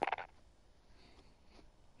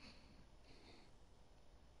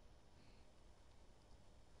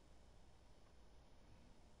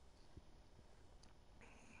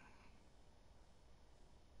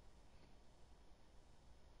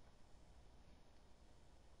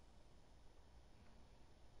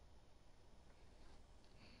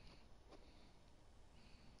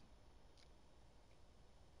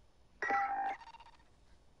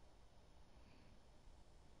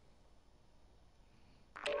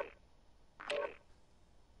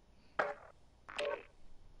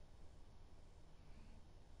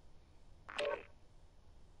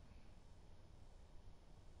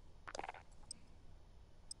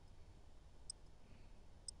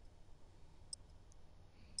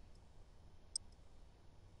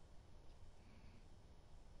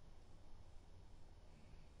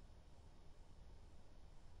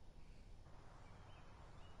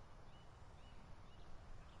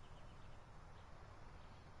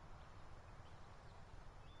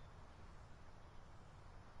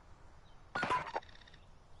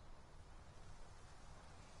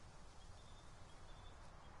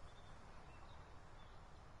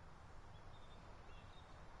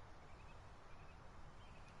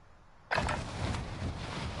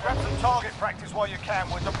 Grab some target practice while you can.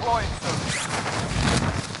 We're deploying soon.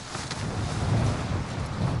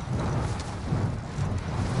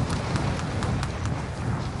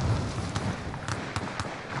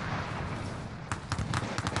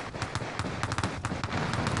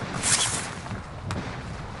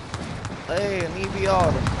 Hey, an EBR.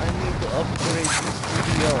 I need to upgrade this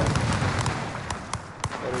EBR.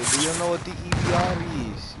 Hey, do you know what the EBR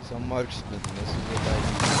is? He's a marksman. This is what I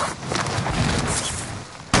use.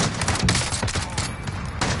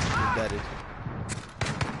 That is.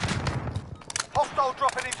 Hostile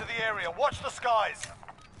dropping into the area. Watch the skies.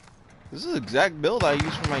 This is the exact build I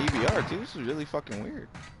use for my EBR too. This is really fucking weird.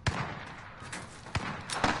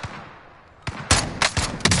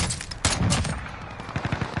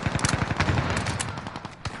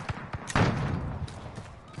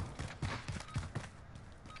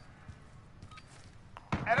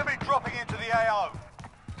 Enemy dropping into the AO.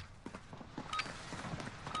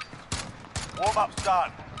 Warm-up's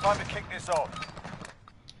done. Time to kick this off.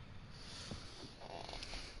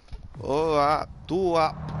 Oh, two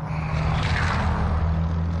up.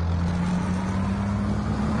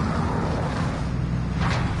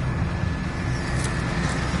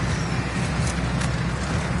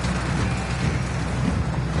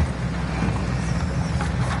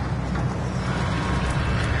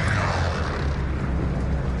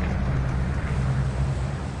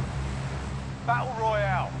 Battle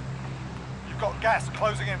Royale. You've got gas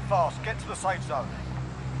closing in fast. Get to the safe zone.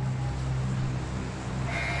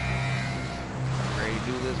 Ready to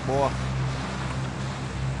do this, boy.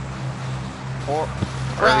 Or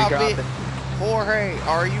Where are we Private dropping? Jorge,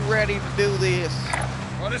 are you ready to do this?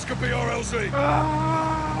 Right, this could be our LZ.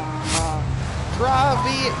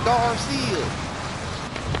 Private Garcia.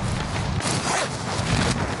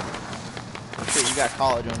 Shit, you got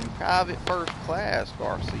college on you. Private first class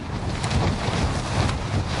Garcia.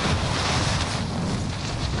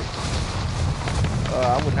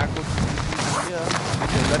 I would not go to yeah.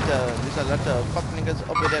 There's a lot of fuck niggas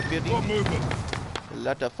up in that building. What movement? A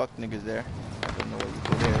lot of fuck niggas there. I don't know where you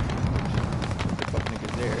go there. The fuck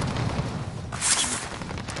niggas there.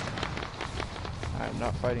 I'm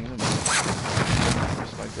not fighting them.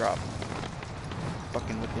 Just my drop.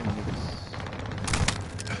 Fucking with them niggas.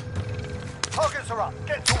 Targets are up.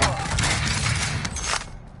 Get to work.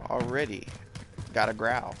 Already. Gotta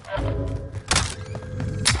growl.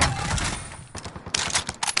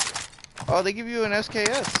 Oh, they give you an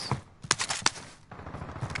SKS.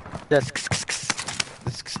 That's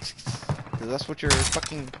That's what you're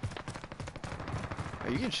fucking... Are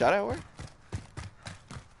you getting shot at where?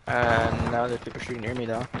 no, there's people shooting near me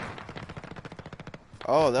though.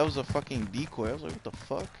 Oh, that was a fucking decoy. I was like, what the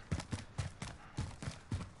fuck?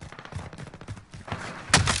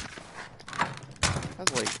 I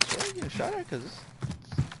was like, where are you getting shot at? Because it's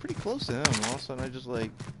pretty close to him. All of a sudden, I just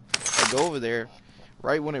like... I go over there,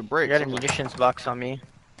 right when it I breaks. got I a was like, munitions box on me.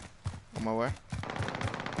 on my way.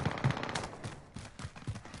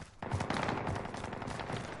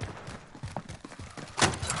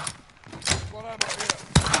 What am I here?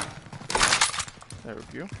 There we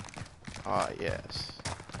go. Ah, yes.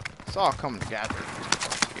 It's all coming together.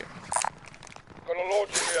 Here. Got a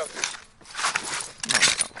launcher here. No,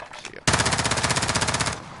 see ya.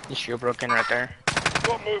 The shield broke in right there.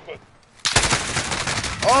 What movement?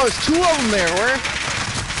 Oh, it's two of them there, where?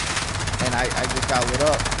 And I just got lit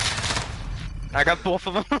up. I got both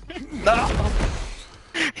of them. No!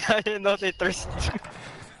 I didn't know they thirsty.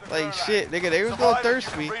 Like shit, nigga, they was gonna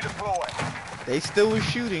thirst me. Redeploy. They still was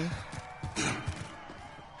shooting.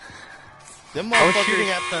 Them I was shooting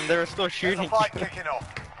motherfuckers. at them, they were still There's a shooting. fight kicking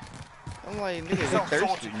off. I'm like, nigga, they Yourself thirsty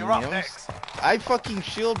sorted. me. You're up You know? next. I fucking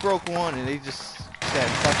shield broke one, and they just said,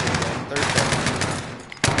 "Fuck it, man, thirst at me."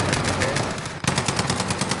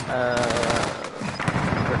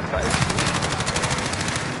 Quick fight.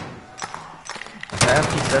 The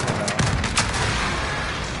MP7 though.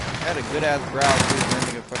 I had a good ass growl too, and then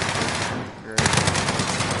nigga fucking great.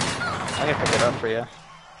 I can pick it up for you.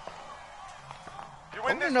 You I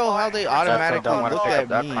win want this to know how fight, they you return automatically to the wanna look pick at up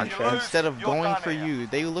that me contract. instead of You're going done for here. you.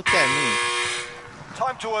 They looked at me.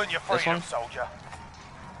 Time to earn your This freedom, one? soldier.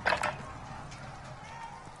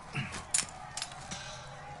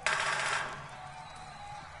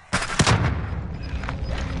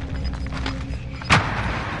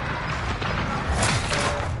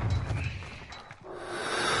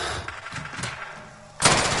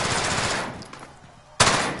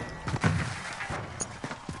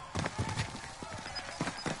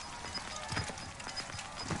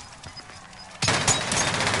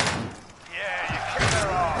 Yeah, you kicked their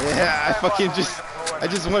ass. Yeah, I Stand by fucking for just, redeployment. I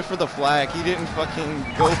just went for the flag. He didn't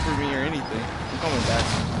fucking go for me or anything. I'm coming back.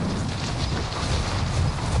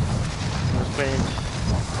 I was playing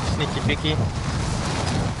sneaky peeky.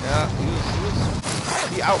 Yeah,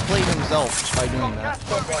 he outplayed himself by doing that. Gas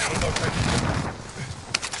moving.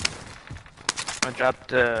 I dropped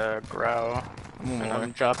the growl. I'm on And my way.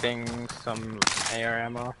 I'm dropping some AR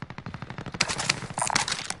ammo.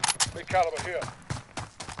 caliber here.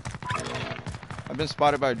 I've been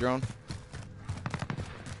spotted by a drone.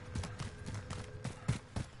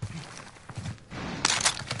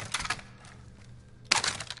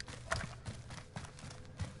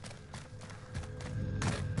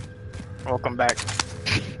 Welcome back.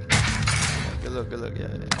 Good look, yeah.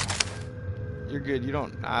 You're good, you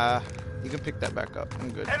don't, you can pick that back up,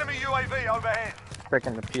 I'm good. Enemy UAV overhead.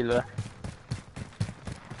 Freaking the Pila.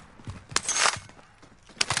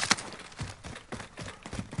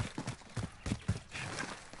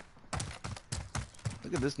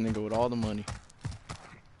 Look at this nigga with all the money.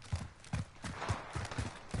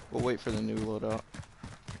 We'll wait for the new loadout.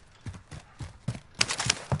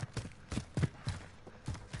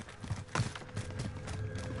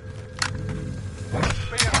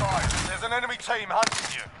 Be advised, there's an enemy team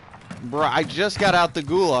hunting you. Bruh, I just got out the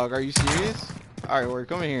gulag, are you serious? Alright, we're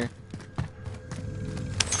coming here.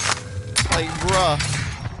 Like, bruh.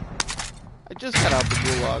 I just got out the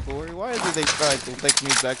gulag, Lori. Why did they try to take me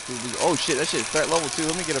back to the... Oh shit, that shit threat level 2.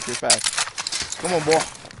 Let me get up here fast. Come on, boy.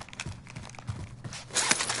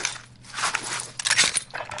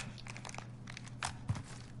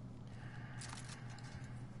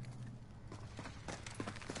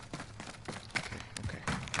 Okay.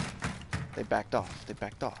 They backed off. They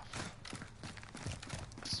backed off.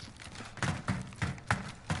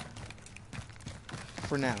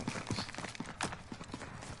 For now.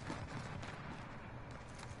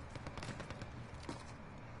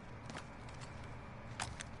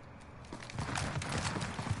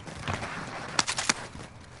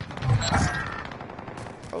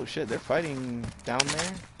 Oh shit, they're fighting down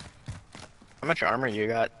there? How much armor you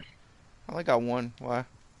got? I only got one. Why?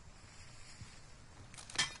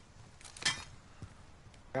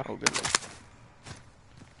 Oh, good luck.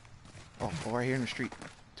 Oh, right here in the street.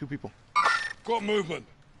 2 people. Got movement.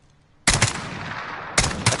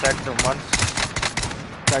 I tagged him once.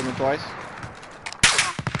 Tagged him twice.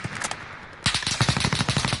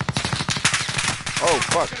 Oh,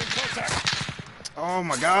 fuck. Get in contact. Oh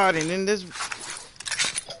my god, and then this...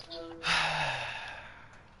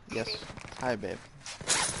 Yes. Hi, babe.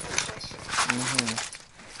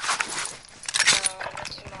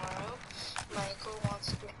 Tomorrow, Michael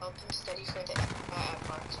wants to help him study for the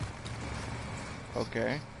part.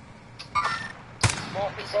 Okay.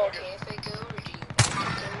 Mark the Is it target. okay if I go, or do you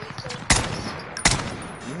want to go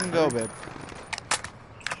with You can go, babe.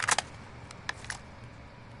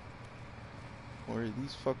 Or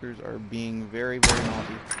these fuckers are being very, very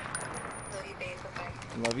naughty. Love you, babe.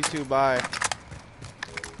 Bye-bye. Love you too, bye.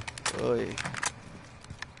 Oy.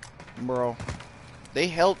 Bro. They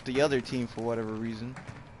helped the other team for whatever reason.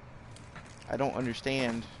 I don't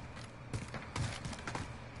understand.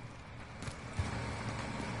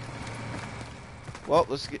 Well,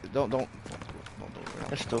 let's get, don't.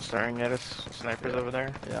 They're still staring at us. Snipers over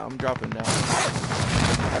there. Yeah, I'm dropping down.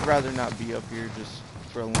 I'd rather not be up here just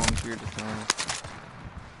for a long period of time.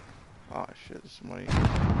 Oh shit, somebody's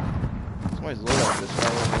loaded up this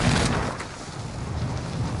fella over there.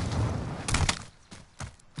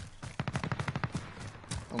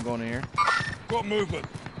 I'm going in here. Got movement.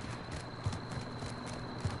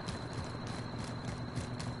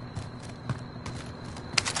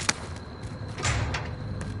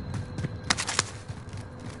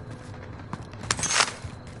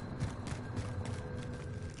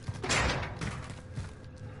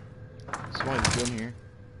 Somebody's in here.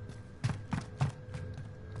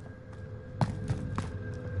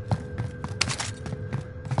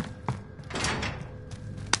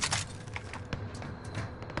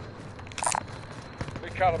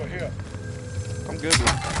 Big caliber here. I'm good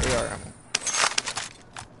with AR ammo.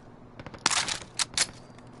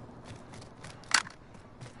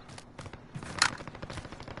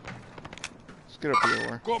 Let's get up here,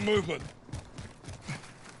 War. Got movement.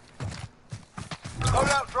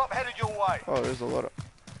 Loadout drop headed your way. Oh, there's a lot of...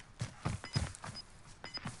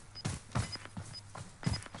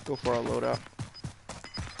 Let's go for our loadout.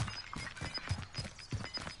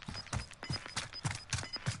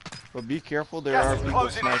 But be careful, there Gas are is people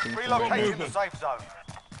closing sniping in. from Relocating there. the movement. safe zone.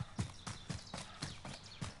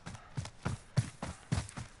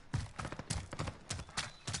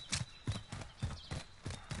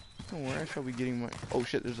 Oh, where I shall be getting my... Oh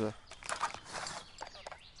shit, there's a...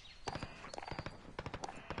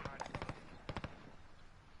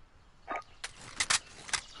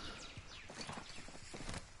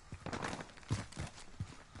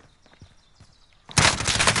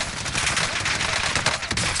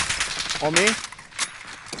 On me?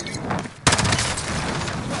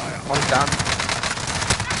 One's down.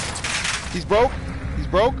 He's broke? He's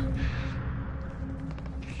broke?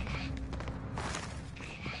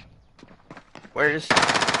 Where's? Did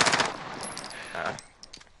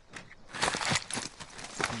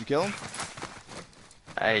you kill him?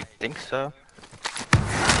 I think so.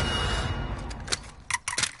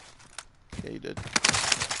 Yeah, you did.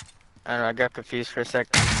 I don't know, I got confused for a second.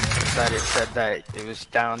 I thought it said that it was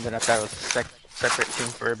down, then I thought it was a separate team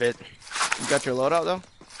for a bit. You got your loadout though?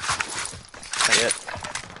 Not yet.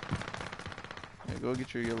 Yeah, go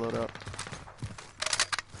get your loadout.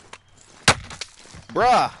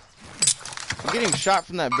 Bruh! I'm getting shot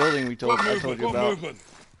from that building I told you about. Movement.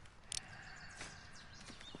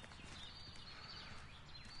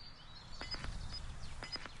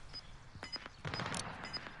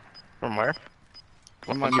 From where?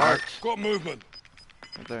 On my What's your mark. Got movement.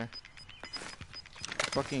 Right there.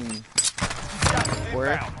 Fucking... Gas is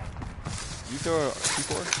Where? inbound. You throw a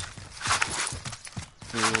C4?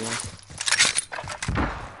 Yeah.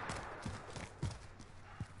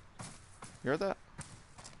 You heard that?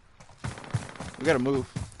 We gotta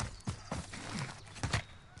move.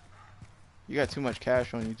 You got too much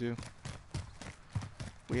cash on you too.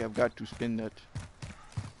 We have got to spend that.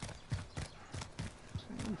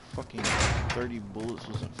 Fucking 30 bullets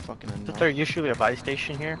wasn't fucking Isn't enough. there usually a buy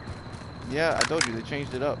station here? Yeah, I told you, they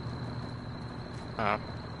changed it up. Oh.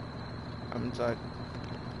 I'm inside.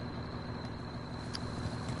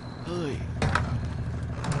 Hey.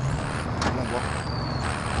 Come on, bro.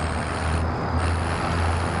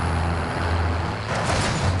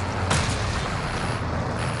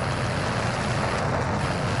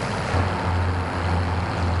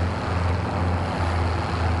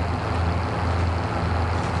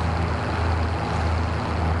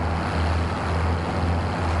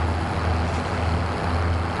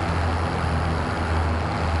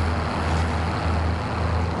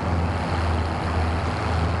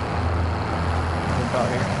 Out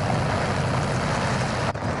here.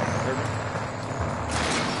 Heard me?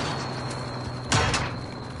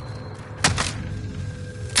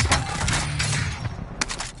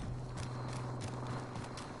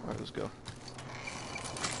 Alright, let's go.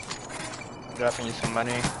 Dropping you some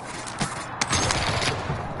money. That's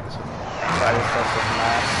Buy yourself some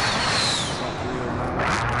masks.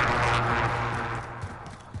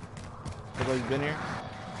 Everybody's been here?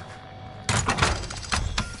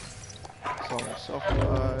 Saw myself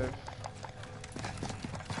alive.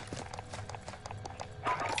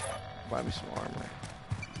 Buy me some armor.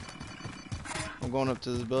 I'm going up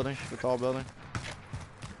to this building, the tall building.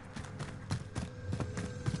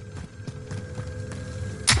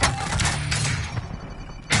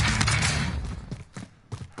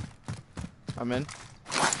 I'm in.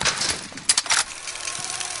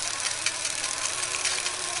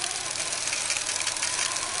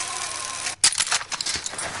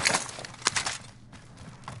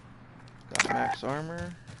 Got max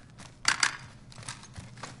armor.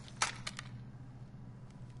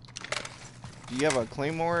 Do you have a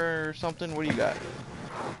claymore or something? What do you got?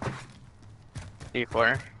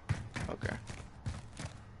 D4. Okay.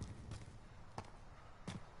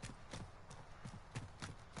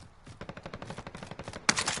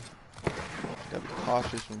 Gotta be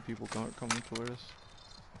cautious when people are coming toward us.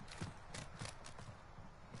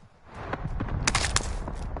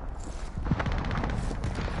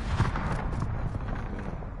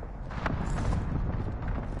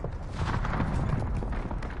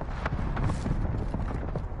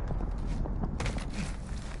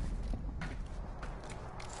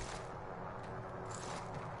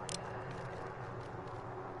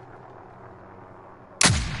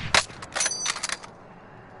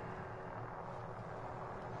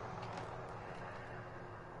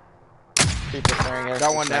 People firing at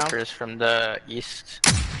Got one down. snipers from the east.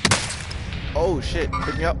 Oh shit,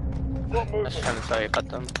 pick me up. I was trying to tell you about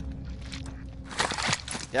them.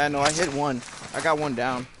 Yeah, no, I hit one. I got one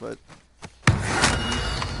down, but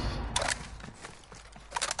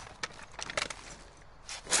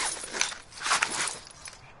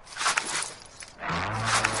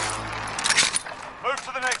Move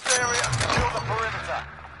to the next area and secure the perimeter.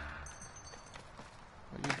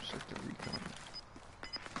 oh, you just like the recon.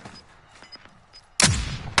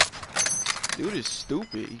 Dude is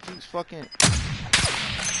stupid. He keeps fucking.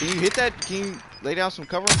 Can you hit that? Can you lay down some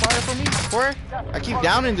cover fire for me? Corey? I keep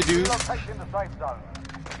downing the dude. Relocating the safe zone.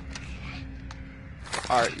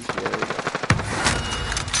 Alright, yeah, there you go.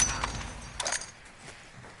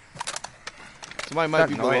 Somebody might That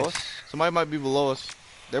be below noise. us. Somebody might be below us.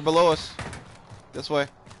 They're below us. This way.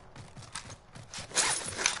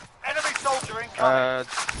 Enemy soldier incoming.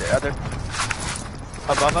 The other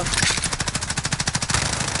above us.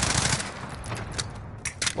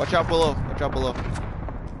 Watch out below. Watch out below.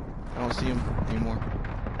 I don't see him anymore.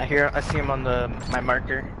 I see him on my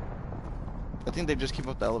marker. I think they just keep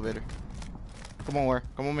up the elevator. Come on, where?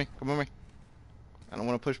 Come on me. Come on me. I don't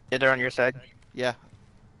want to push. Yeah, they're on your side. Yeah.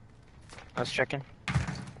 I was checking.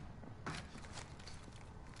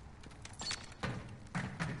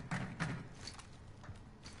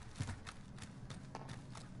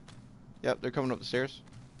 Yep, they're coming up the stairs.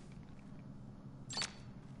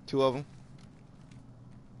 2 of them.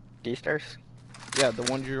 D stairs. Yeah, the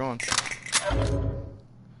ones you're on.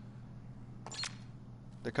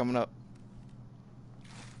 They're coming up.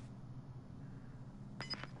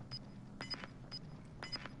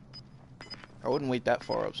 I wouldn't wait that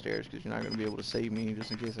far upstairs because you're not going to be able to save me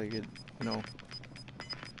just in case I get, you know.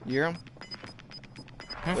 You hear him?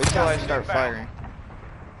 Wait till I start firing.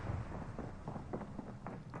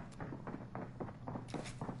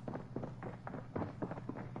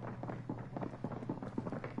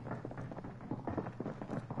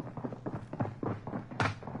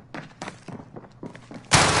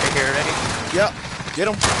 Right here already. Yep, get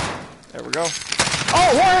him. There we go.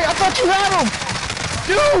 Oh, Warrior, I thought you had him!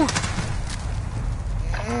 Dude!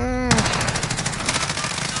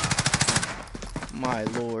 My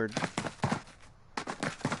lord.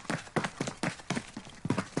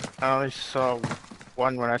 I only saw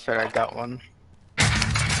one when I said I got one. What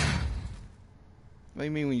do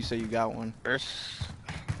you mean when you say you got one? First.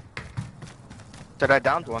 Said I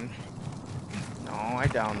downed one. No, I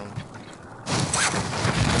downed him.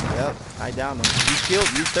 Yep, I downed him. You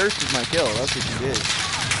killed, you thirsted my kill. That's what you did.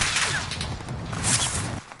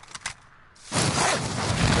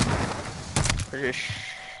 Pretty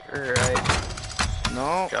sure I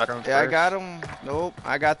No, got him yeah, I first. got him. Nope,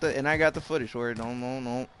 I got the footage for it. No.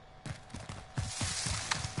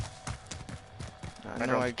 I I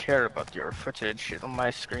know don't I care about your footage on my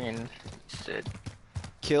screen. It said,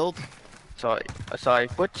 killed. I saw a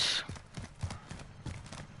foot.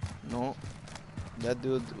 No, that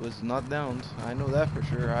dude was not downed. I know that for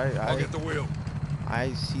sure. I'll get the wheel.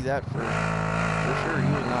 I see that for sure.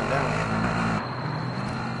 He was not down.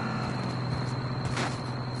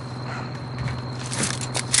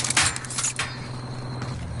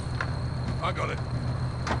 I got it.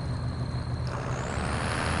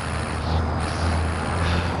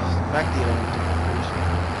 Back the other one.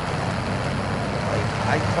 Like,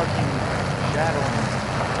 I fucking shadow him.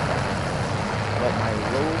 But my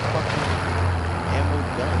low fucking ammo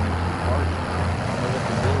gun is party. I don't know what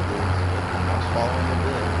the build is, but I was following the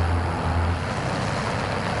build.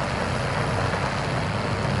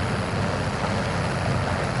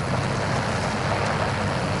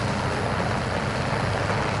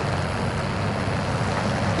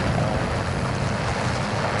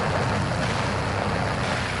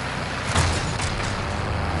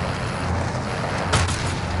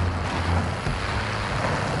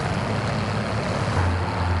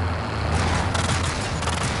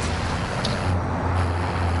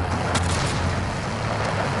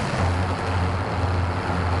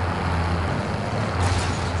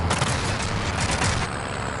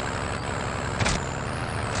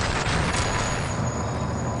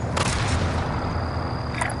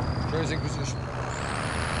 Tracing position.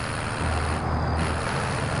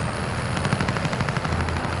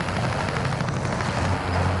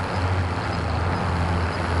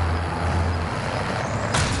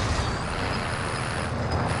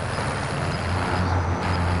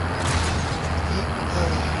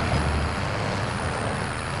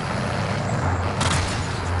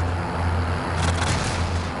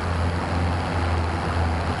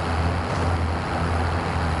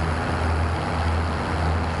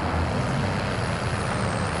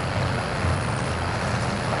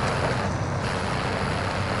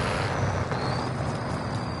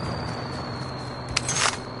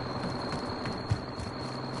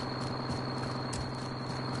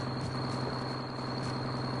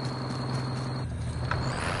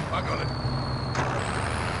 I got it.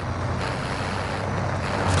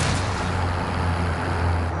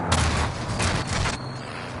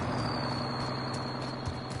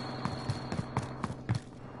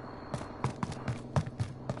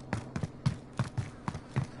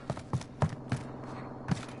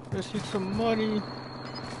 Let's get some money.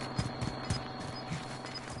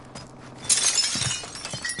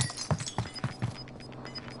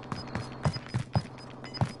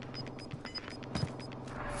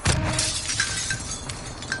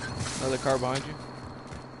 Another car behind you.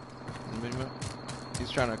 In the mini-map.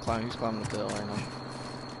 He's trying to climb. He's climbing up the hill right now.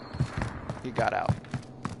 He got out.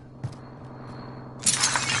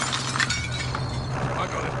 I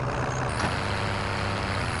got it.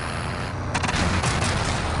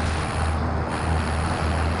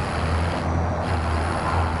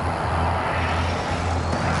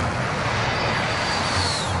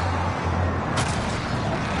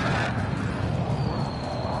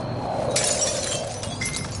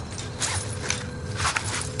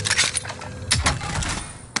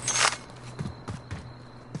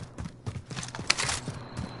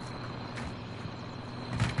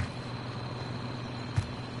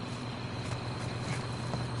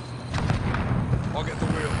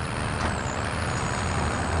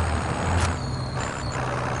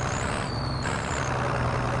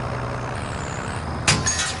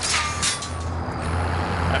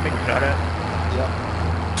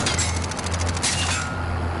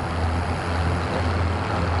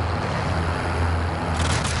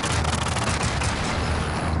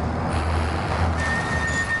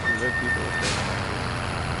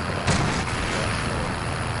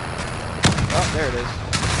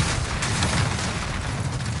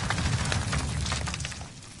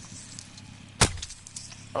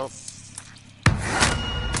 Oh,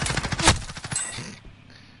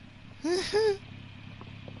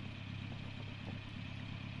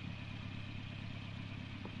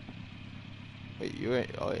 Wait, you ain't,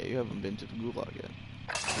 oh yeah, you haven't been to the Gulag yet.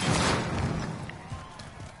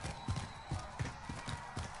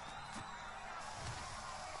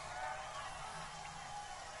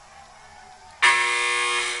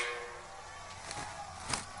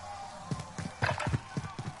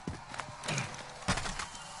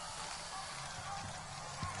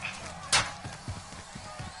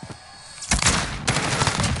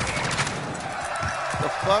 The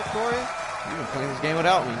fuck, Corey? You been playing this game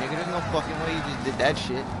without me, nigga. There's no fucking way you just did that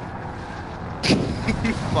shit.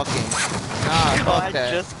 Fucking nah, oh, fuck I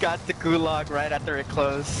that. just got the Gulag right after it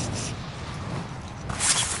closed.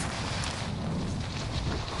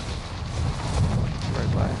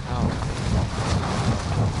 Right by a house.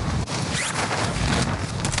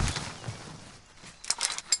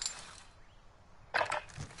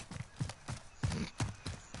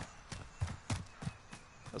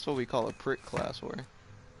 That's what we call a prick class war.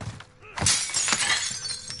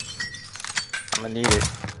 I'm gonna need it.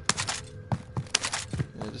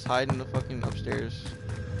 Yeah, just hide in the fucking upstairs.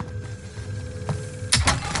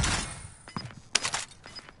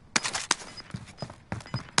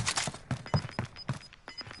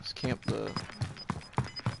 Just camp the.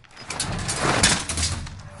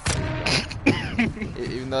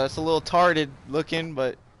 Even though it's a little tarded looking,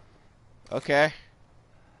 but okay.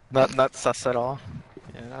 Not sus at all.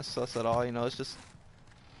 Yeah, not sus at all. You know, it's just.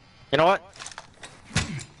 You know what?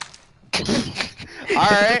 All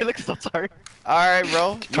right, It looks so sorry. all right,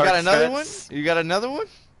 bro. You got Tart another one? threats. You got another one?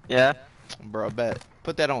 Yeah. Bro, I bet.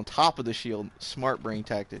 Put that on top of the shield. Smart brain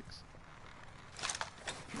tactics.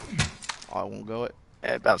 Oh, I won't go it.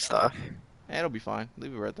 Yeah, it bounced off. Eh, it'll be fine.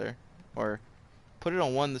 Leave it right there. Or put it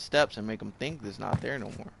on one of the steps and make them think it's not there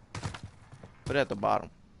no more. Put it at the bottom.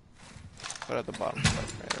 Put it at the bottom step,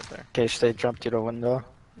 right there. In case they jump through the window.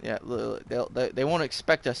 Yeah, they won't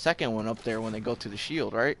expect a second one up there when they go to the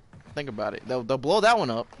shield, right? Think about it. They'll blow that one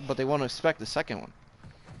up, but they won't expect the second one.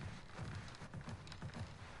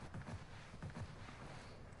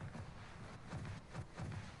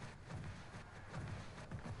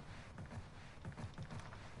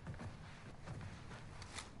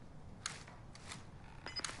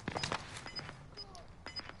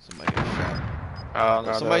 Somebody got shot. Oh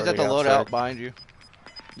no, Somebody's at the they're already loadout outside. behind you.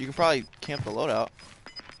 You can probably camp the loadout.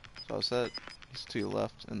 So I said, it's to your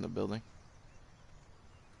left in the building.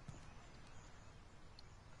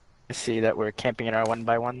 I see that we're camping in our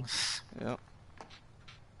 1x1s. Yep.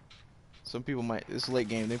 Some people might. It's a late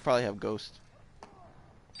game. They probably have ghosts.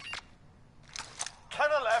 10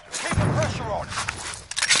 left, keep the pressure on.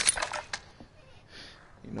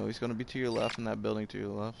 You know he's gonna be to your left in that building to your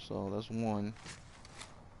left. So that's one.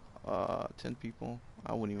 10 people.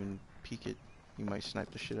 I wouldn't even peek it. He might snipe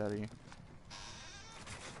the shit out of you.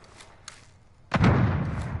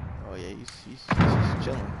 Oh yeah, he's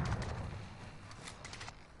chilling.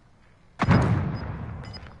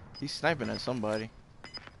 He's sniping at somebody.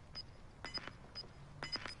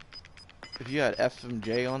 If you had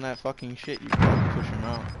FMJ on that fucking shit, you'd probably push him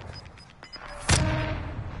out.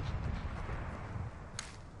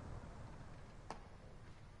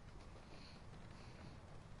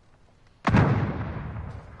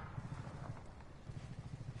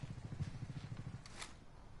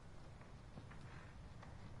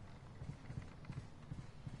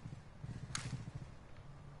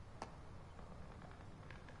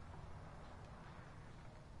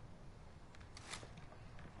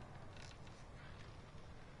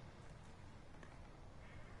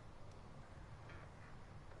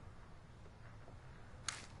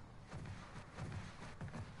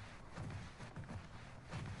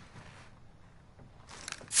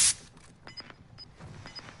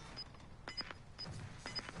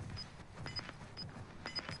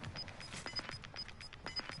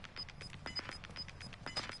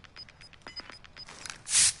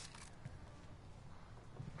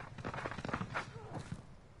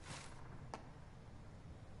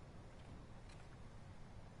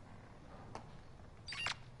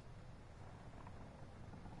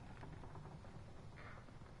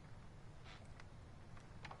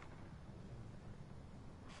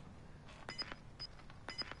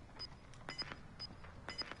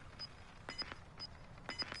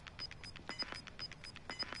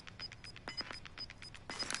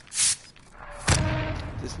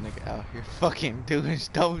 This nigga out here fucking doing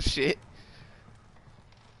dumb shit.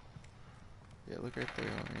 Yeah, look right there.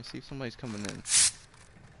 Man. See if somebody's coming in.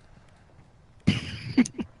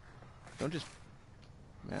 Don't just...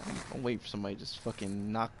 Man, don't wait for somebody to just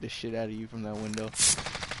fucking knock the shit out of you from that window.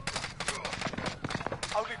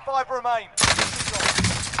 5 remain. Yeah,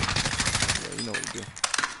 you know what we do.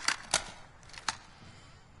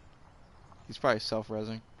 He's probably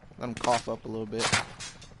self-resing. Let him cough up a little bit.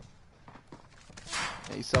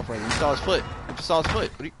 Yeah, he's self-resing. You saw his foot. You just saw his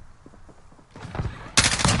foot. What do you...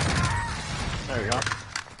 There we go.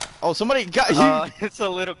 Oh, somebody got you. It's a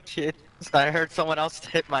little kid. I heard someone else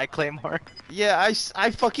hit my claymore. Yeah,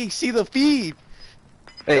 I fucking see the feed.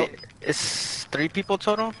 Wait, it's 3 people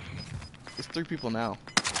total? It's 3 people now.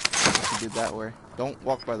 If you did that way. Don't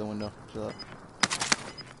walk by the window. Chill up.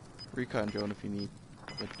 Recon drone if you need.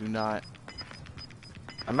 But do not.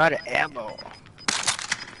 I'm out of ammo.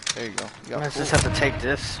 There you go. You I got just full. have to take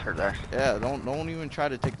this or that. Yeah, don't even try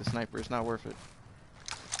to take the sniper. It's not worth it.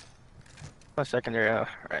 One secondary,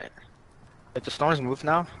 right. Wait, the storm's moved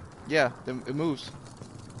now? Yeah, it moves.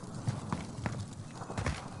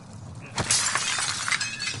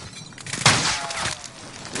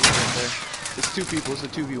 It's 2 people. It's a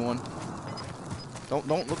 2v1.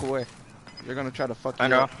 Don't look away. They're gonna try to fuck you I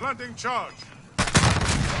know. up. Planting charge.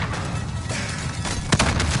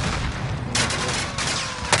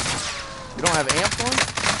 You don't have amps on?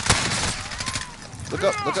 Look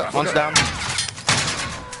up, look up. One's down.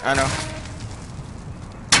 I know.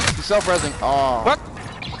 He's self-resing. Oh. What?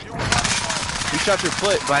 He shot your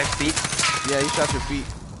foot. 5 feet. Yeah, he shot your feet.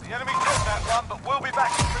 The enemy took that one, but we'll be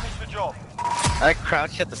back to finish the job. I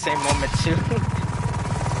crouched at the same moment too.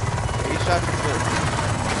 He shot your foot.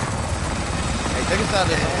 Hey, take us out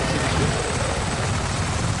of this.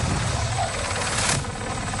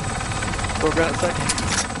 We're gonna second.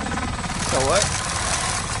 So what?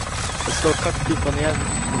 Let's go cut the people in the end.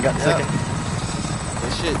 We got second.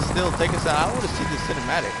 This shit still take us out. I want to see this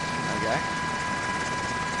cinematic, my guy.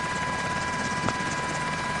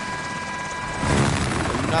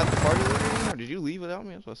 Are you not the party leader anymore? Did you leave without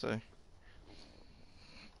me? That's what I say.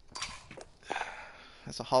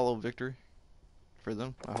 That's a hollow victory for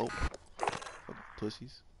them, I hope. Fucking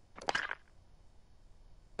pussies.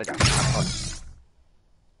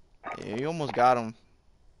 Yeah, you almost got him.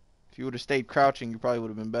 If you would have stayed crouching, you probably would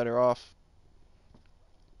have been better off.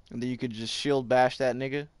 And then you could just shield bash that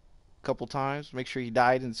nigga a couple times. Make sure he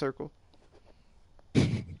died in circle.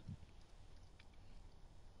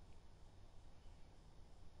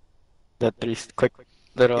 The 3 quick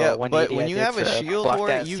little Yeah, 180 but when you have a shield block for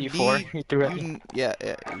that it, you C4 need, he threw at me. yeah,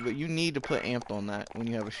 but you need to put amped on that when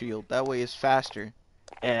you have a shield. That way it's faster.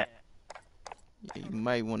 Yeah. Yeah, you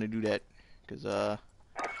might want to do that, cause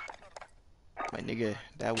my nigga,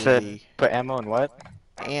 that would Said be put ammo in what?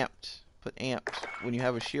 amped. Put amped. When you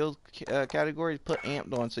have a shield category, put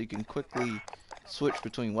amped on so you can quickly switch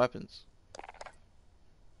between weapons.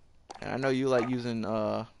 And I know you like using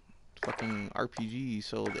fucking RPG,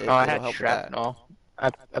 so Oh, I it'll had help with that. shrapnel.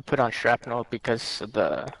 I put on shrapnel because of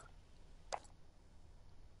the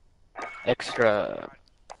extra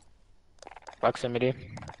proximity.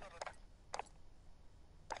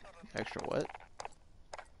 Extra what?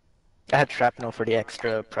 I had shrapnel for the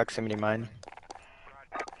extra proximity mine.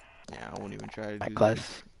 Yeah, I won't even try to My do that.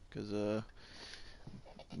 class. Cause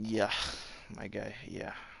yeah, my guy,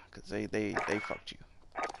 yeah, cause they fucked you.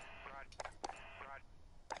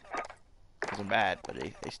 It wasn't bad, but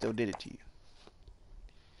they still did it to you.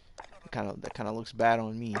 That kind of looks bad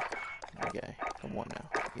on me, my guy. Come on now,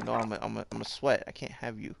 you know I'm a sweat. I can't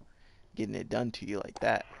have you getting it done to you like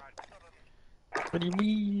that. What do you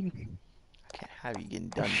mean? I can't have you getting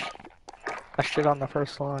done. I shit on the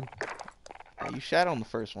first one. Yeah, you shat on the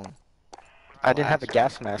first one. I didn't have a Last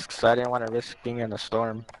gas mask, so I didn't want to risk being in a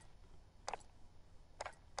storm.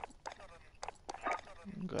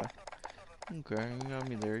 Okay. Okay, you got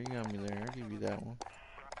me there, I'll give you that one.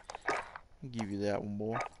 I'll give you that one,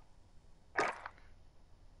 boy.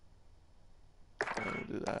 Yeah,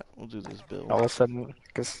 we'll do that. We'll do this build. All of a sudden,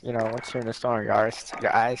 because, you know, once you're in a storm, your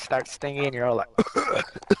eyes start stinging, and you're all like,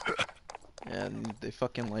 And they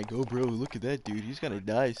fucking like, oh bro, look at that dude, he's gonna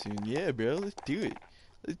die soon. Yeah, bro, let's do it.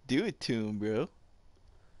 Let's do it to him, bro.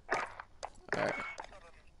 Alright.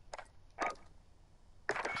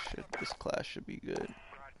 This class should be good.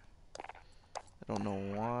 I don't know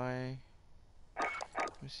why.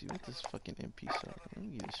 Let me see what this fucking MP suck. Let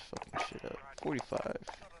me get this fucking shit up. 45.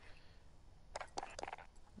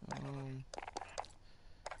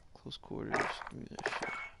 Close quarters. Give me that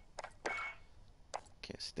shit.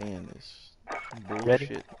 Can't stand this bullshit.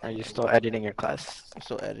 ready? Are you still editing your class? I'm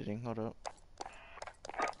still editing. Hold up.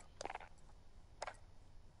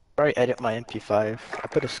 Probably edit my MP5. I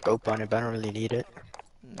put a scope on it, but I don't really need it.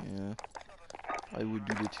 Yeah. I would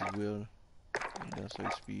do that as well. And that's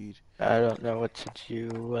like speed. I don't know what to do,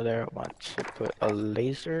 whether I want to put a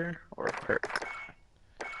laser or a perk.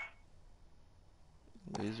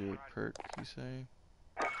 Laser perk, you say?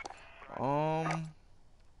 I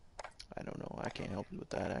don't know. I can't help you with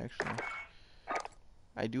that actually.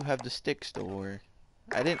 I do have the sticks though. Or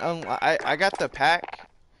I didn't I got the pack.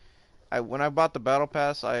 When I bought the battle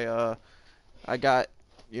pass, I got,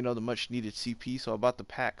 you know, the much needed CP, so I bought the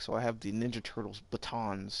pack. So I have the Ninja Turtles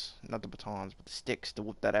batons, not the batons, but the sticks to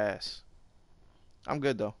whoop that ass. I'm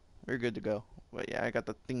good though. We're good to go. But yeah, I got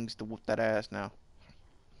the things to whoop that ass now.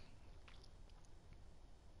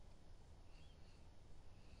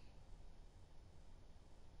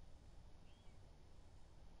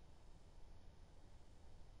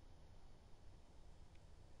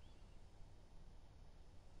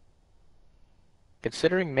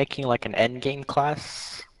 Considering making like an endgame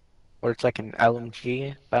class, where it's like an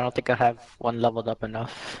LMG, but I don't think I have one leveled up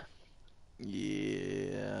enough.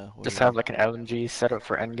 Yeah. What do Just you have mean? like an LMG set up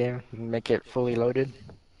for endgame, make it fully loaded.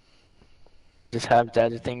 Just have the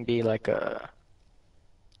other thing be like a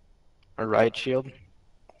riot shield,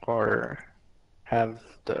 or have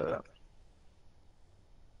the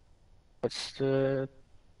what's the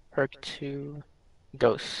perk 2?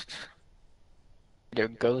 Ghost. Either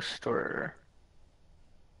ghost or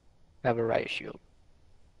have a riot shield.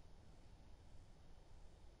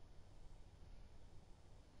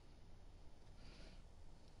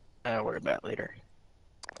 I'll worry about it later.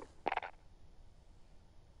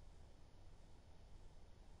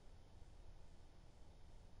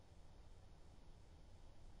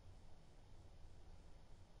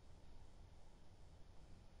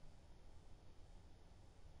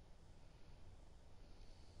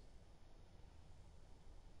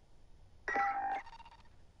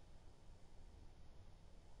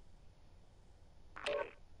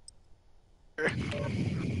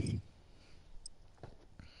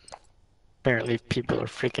 Apparently people are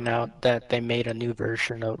freaking out that they made a new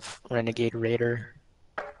version of Renegade Raider.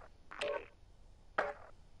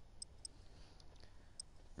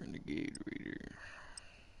 Renegade Raider.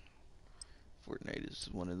 Fortnite is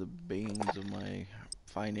one of the banes of my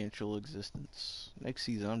financial existence. Next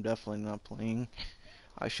season, I'm definitely not playing.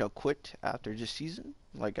 I shall quit after this season,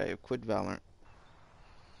 like I have quit Valorant.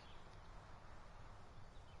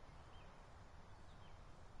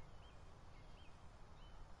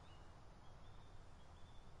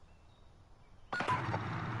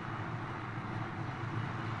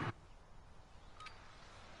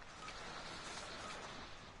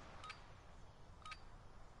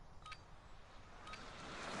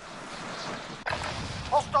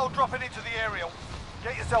 Hostile dropping into the area.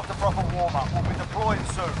 Get yourself to proper warm-up. We'll be deploying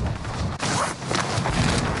soon.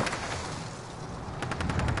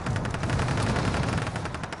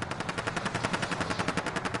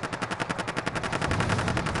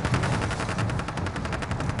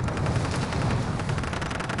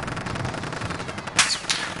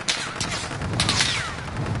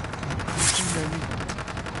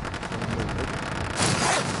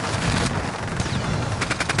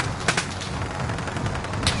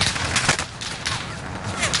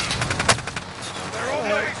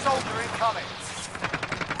 Enemy soldier incoming.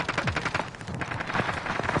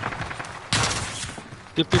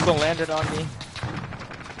 Two people landed on me.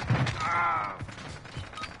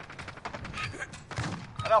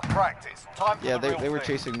 Enough practice. Time for Yeah, the real they were thing.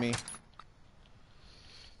 chasing me.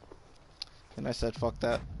 And I said, fuck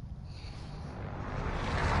that.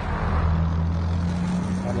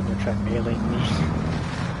 One of them tried mailing me.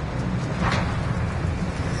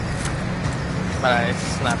 But I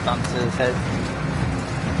snapped onto his head.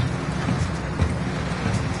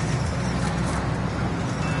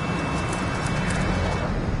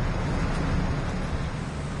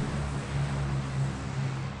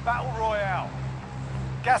 Battle Royale.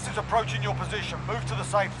 Gas is approaching your position. Move to the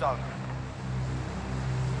safe zone.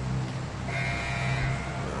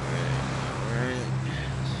 Alright.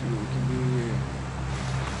 Let's see what we can do here.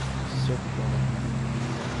 Circle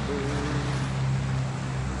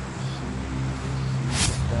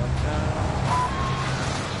downtown.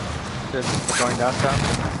 Just going downtown.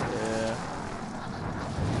 Yeah.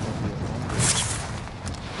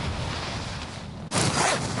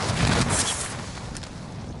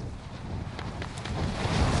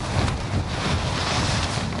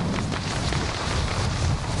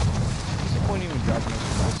 What's the point even dropping us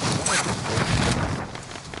from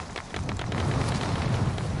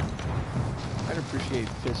I'd appreciate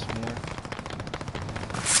fists more.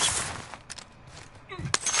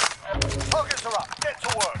 Targets are up. Get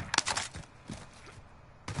to work.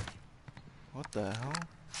 What the hell?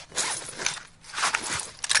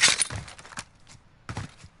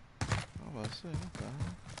 I was about to say, what the hell?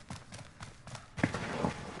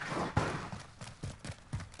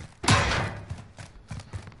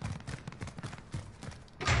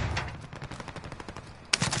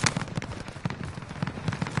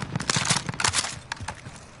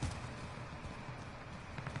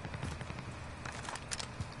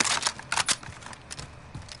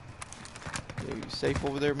 You safe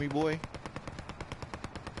over there, me boy?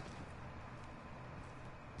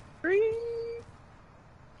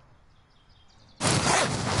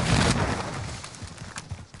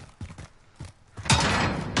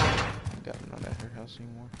 Got not at her house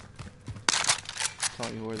anymore.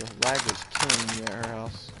 Tell you where the lag was killing me at her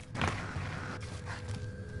house.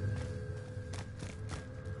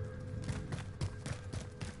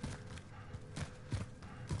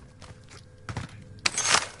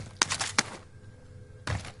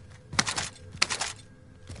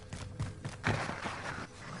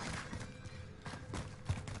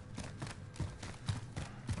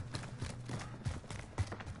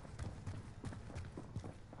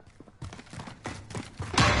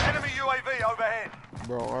 Enemy UAV overhead.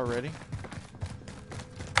 Bro, already?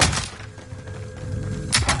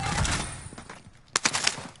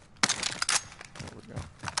 There we go.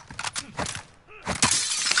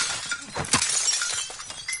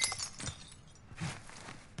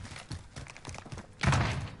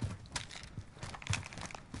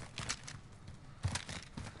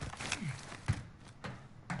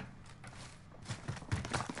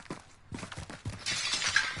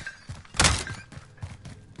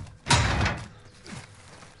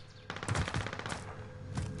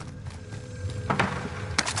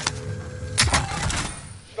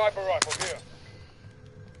 Sniper rifle here.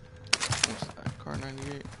 What's that? Car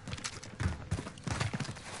 98?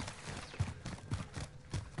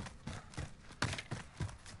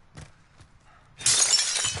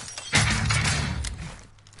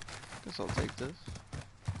 Guess I'll take this.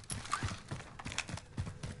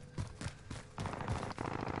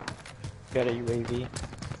 Got a UAV.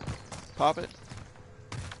 Pop it.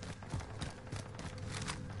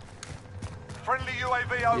 Friendly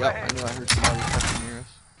UAV Yep, I overhead. knew I heard somebody fucking near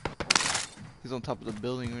us. He's on top of the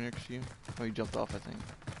building right next to you. Oh, he jumped off, I think.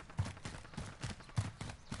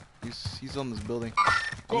 He's on this building. I'm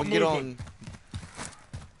Got gonna get on. movement.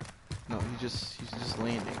 No, he's just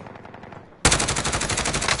landing.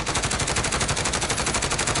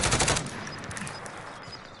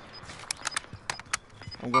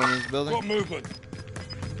 I'm going in this building. Got movement.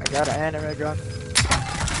 I got an anime gun.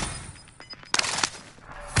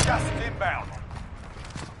 Gas is inbound.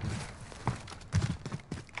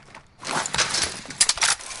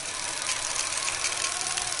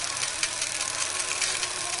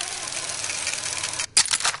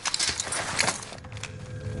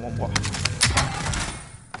 One more.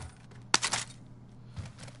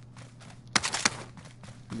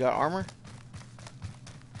 You got armor?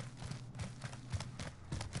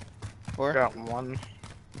 I Or got one.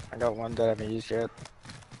 I got one that I haven't used yet.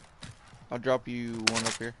 I'll drop you one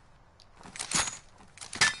up here.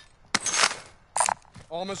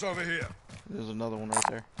 Armor's over here. There's another one right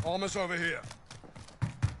there. Armor's over here.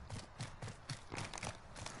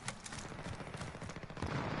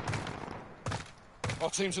 Our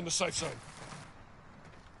team's in the safe zone.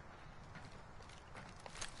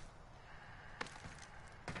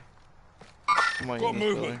 Somebody Got in this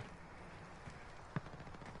movement. building.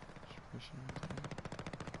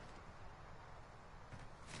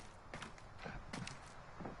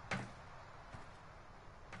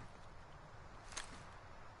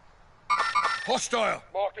 Hostile.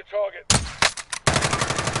 Mark the target.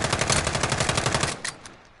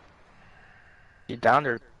 He down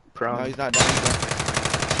or No, prone? he's not down. He's down.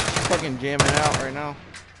 He's fucking jamming out right now.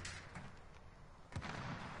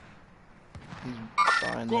 He's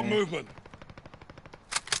fine Got there. movement.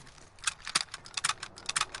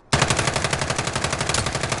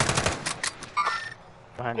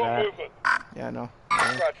 Behind Got that. movement. Yeah, I know.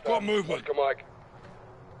 Got movement. Oscar Mike.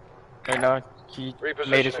 I know. He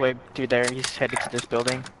made his way through there. He's headed to this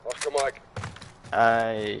building. Oscar Mike.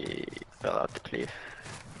 I fell out the cliff.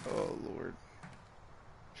 Oh lord.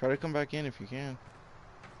 Try to come back in if you can.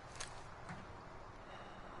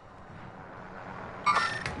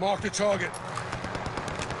 Mark the target.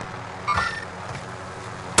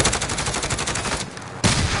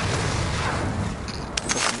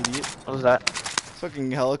 Fucking idiot. What was that?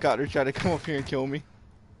 Fucking helicopter tried to come up here and kill me.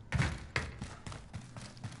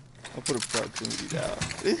 I'll put a proximity down.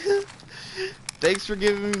 Thanks for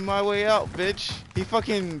giving me my way out, bitch. He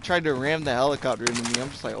fucking tried to ram the helicopter into me. I'm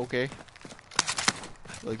just like, okay.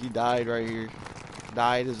 Look, he died right here.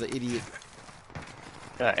 Died as an idiot.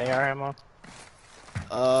 Got AR ammo?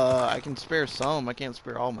 I can spare some. I can't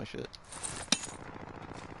spare all my shit.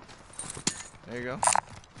 There you go.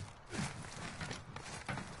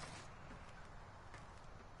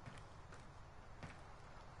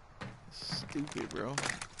 Stupid, bro.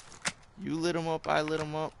 You lit him up, I lit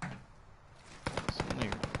him up.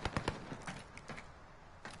 Something.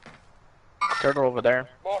 Turtle over there.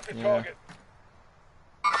 Mark the Yeah. target.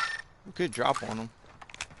 We could drop on him.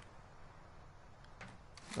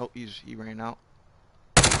 Oh, he ran out.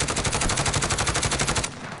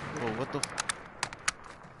 Whoa, what the?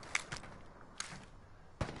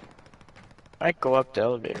 I go up the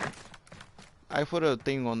elevator. I put a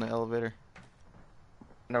thing on the elevator.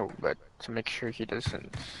 No, but to make sure he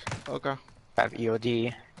doesn't Okay. have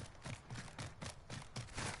EOD.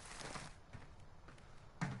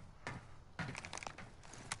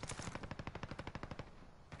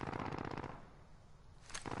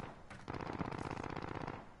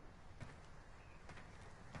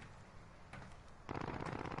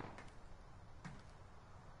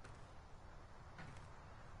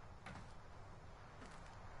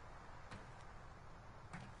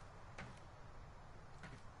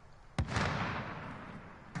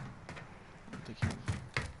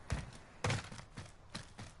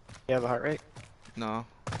 You have a heart rate? No,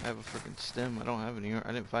 I have a freaking stem. I don't have any.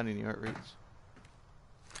 I didn't find any heart rates.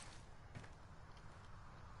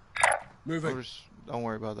 Moving. Don't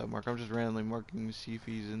worry about that, Mark. I'm just randomly marking to see if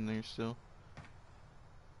he's in there still.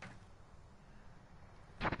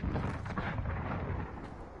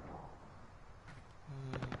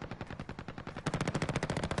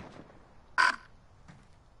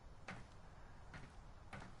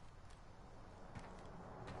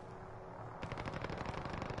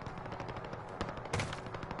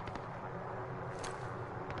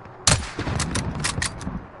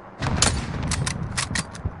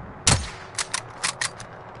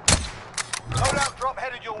 Loadout drop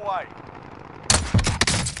headed your way.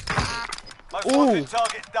 Most Ooh. wanted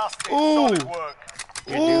target dusted. Ooh. Solid work.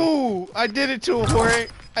 Ooh! I did it to him, Jorge.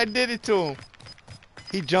 I did it to him.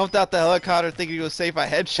 He jumped out the helicopter thinking he was safe. I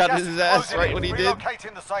headshotted Gas his is ass closing right in. when he did.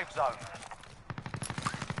 Relocating the safe zone.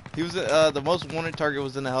 He was the most wanted target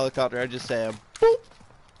was in the helicopter. I just said, boop.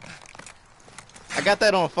 I got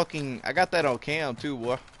that on cam too,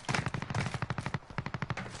 boy.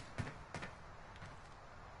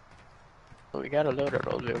 We got a loader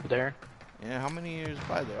all the way over there. Yeah, how many years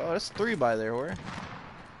by there? Oh, that's 3 by there, Jorge.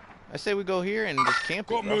 I say we go here and just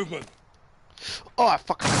camp it, Got bro. movement. Oh, I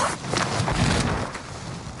fucking.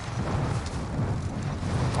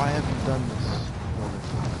 Why have you done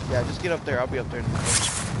this? Yeah, just get up there. I'll be up there in a minute.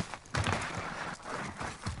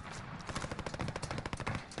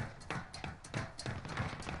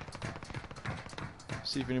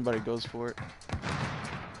 See if anybody goes for it.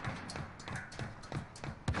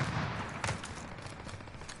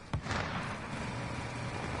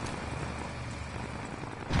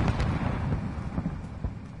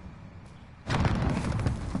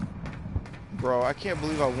 Bro, I can't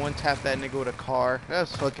believe I one-tapped that nigga with a car.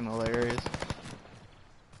 That's fucking hilarious.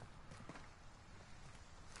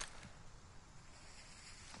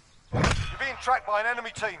 You're being tracked by an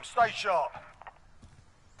enemy team. Stay sharp.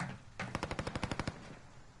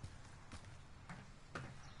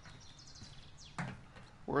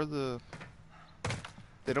 Where the...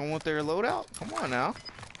 They don't want their loadout? Come on now.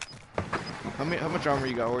 How much armor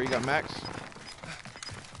you got? Where you got max?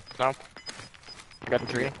 No. I got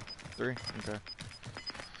 3. 3? Okay.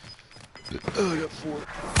 Oh, I got 4. We've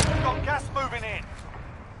got gas moving in.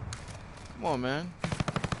 Come on, man.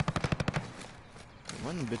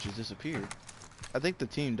 One of them bitches disappeared. I think the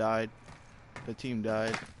team died. The team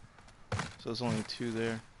died. So it's only 2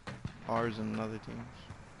 there. Ours and another team's.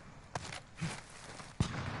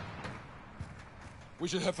 We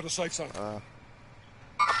should head for the safe zone.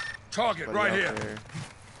 Target right here. There.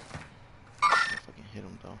 I fucking hit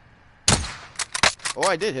him though. Oh,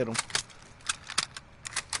 I did hit him.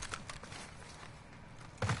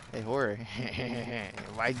 Hey, Jorge.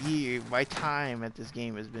 my time at this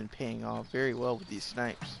game has been paying off very well with these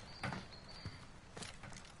snipes.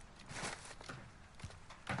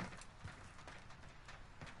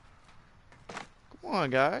 Come on,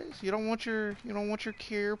 guys. You don't want your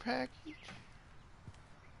care package?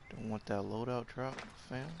 Don't want that loadout drop,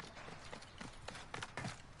 fam.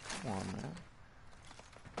 Come on, man.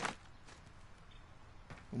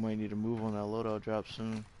 We might need to move on that loadout drop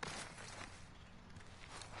soon.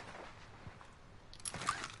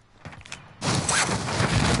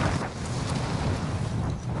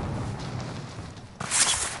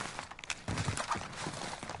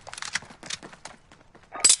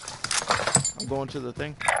 I'm going to the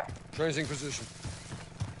thing. Changing position.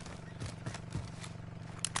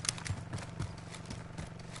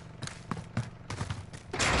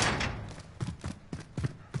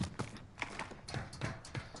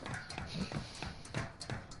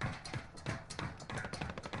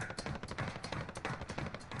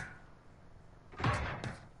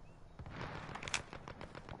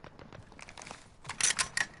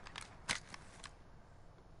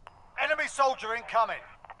 Enemy soldier incoming.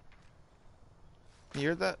 You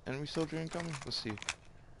hear that? Enemy soldier incoming? Let's see.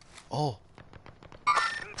 Oh,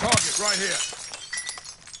 Target right here.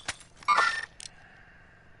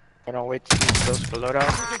 I don't wait to use those for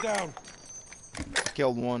loadout. Take it down.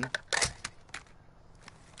 killed one.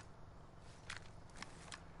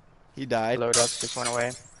 He died. Loadout just went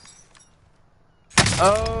away.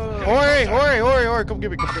 Oh! Hori! Come get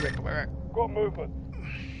me, come back. Got movement.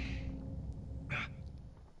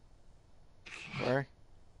 Where?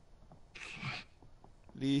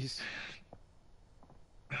 Please.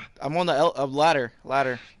 I'm on the ladder.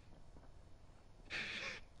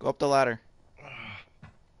 Go up the ladder.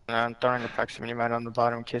 I'm throwing a proximity mine on the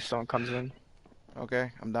bottom in case someone comes in.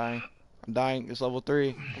 Okay, I'm dying. It's level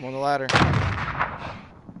 3. I'm on the ladder.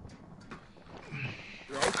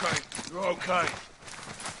 You're okay. You're okay.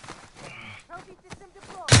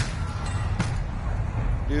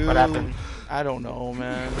 Dude, What happened? I don't know,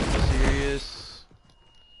 man. Serious?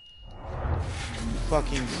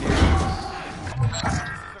 Fucking serious?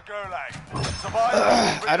 The Gulag.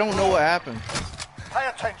 Survive. I don't know what happened. Pay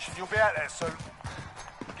attention, you'll be out there soon.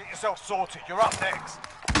 Get yourself sorted, you're up next.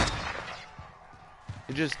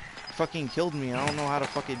 It just fucking killed me. I don't know how the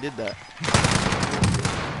fuck it did that.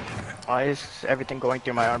 Why is everything going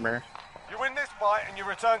through my armor? You win this fight and you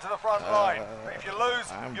return to the front line. But if you lose,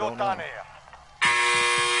 I you're don't done know. here.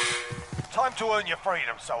 Time to earn your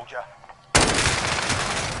freedom, soldier. You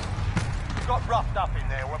got roughed up in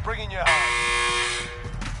there, we're bringing you home.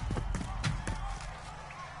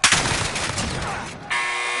 If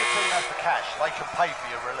your team has the cash, they can pay for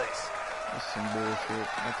your release. That's some bullshit.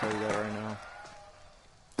 I'll tell you that right now.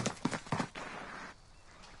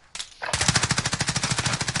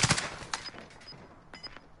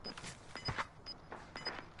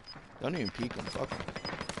 Don't even peek them. Fuck 'em.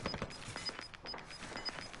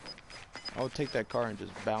 I would take that car and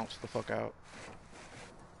just bounce the fuck out.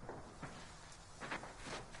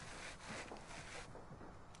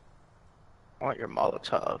 I want your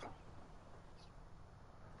Molotov.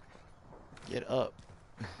 Get up.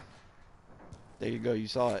 There you go. You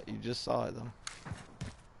saw it. You just saw it though.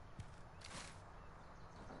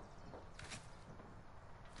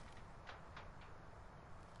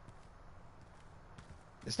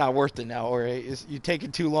 It's not worth it now, alright? You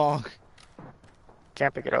taking too long.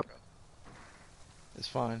 Can't pick it up. It's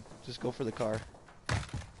fine. Just go for the car.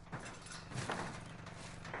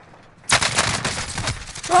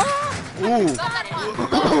 Ooh.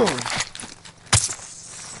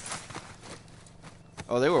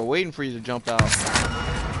 Oh, they were waiting for you to jump out.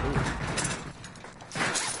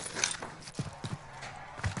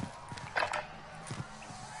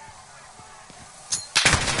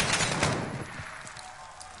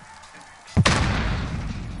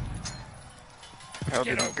 How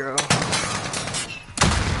did it go?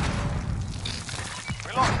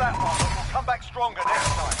 We lost that one, but we'll come back stronger next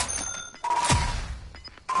time.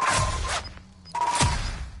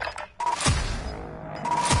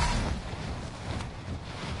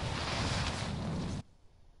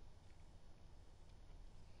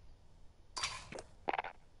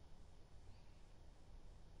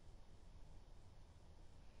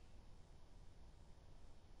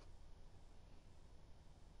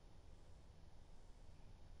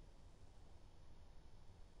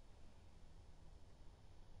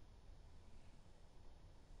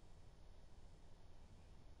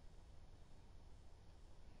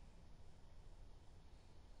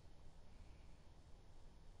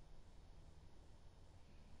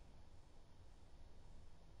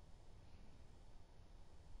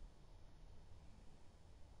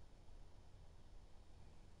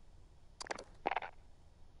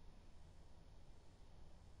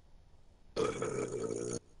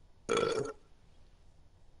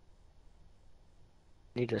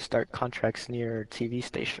 Need to start contracts near TV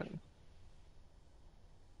station.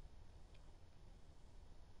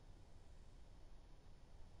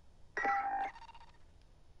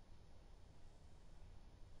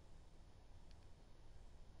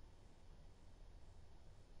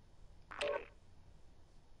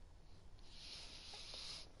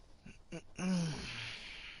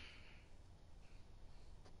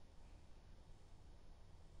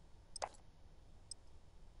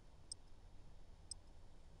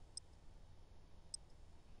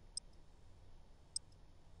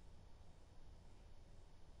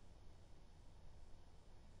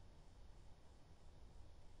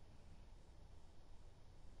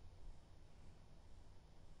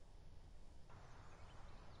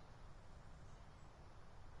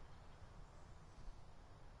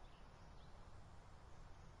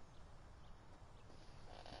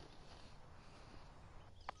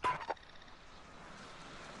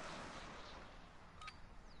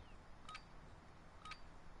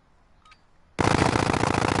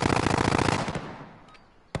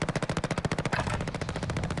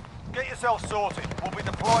 yourself sorted. We'll be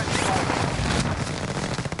deploying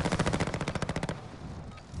shortly.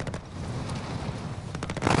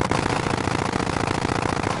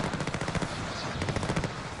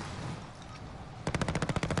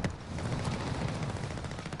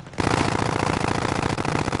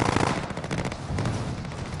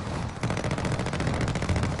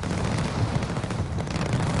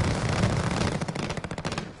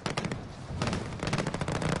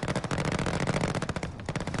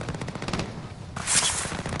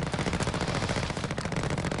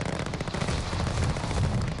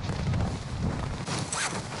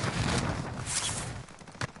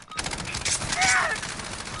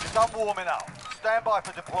 Done warming up. Stand by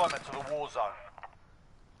for deployment to the war zone.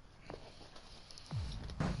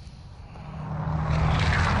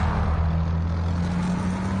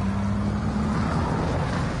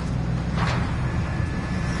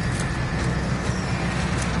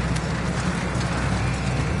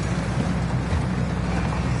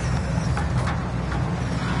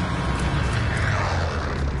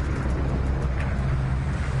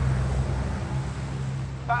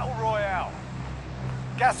 Battle Royale.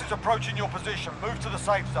 Gas is approaching your position. Move to the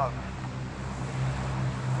safe zone.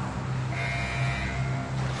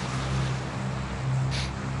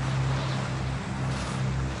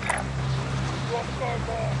 Drop go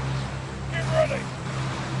more. Get ready.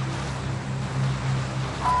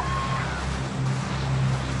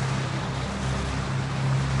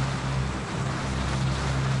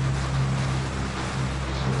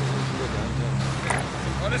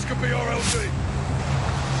 Oh, this could be our LG.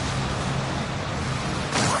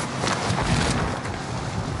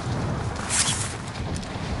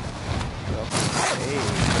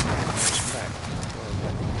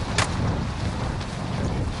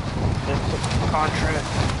 Contract.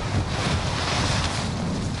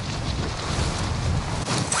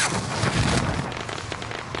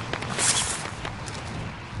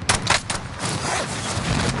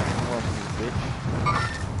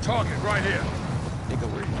 Target right here. Nigga,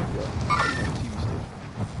 where did you go? TV station.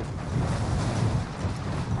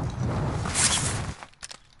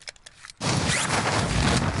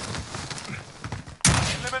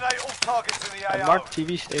 Eliminate all targets in the AO. Mark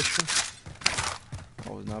TV station.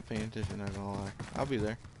 I was not paying attention, not gonna lie. I'll be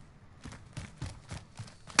there.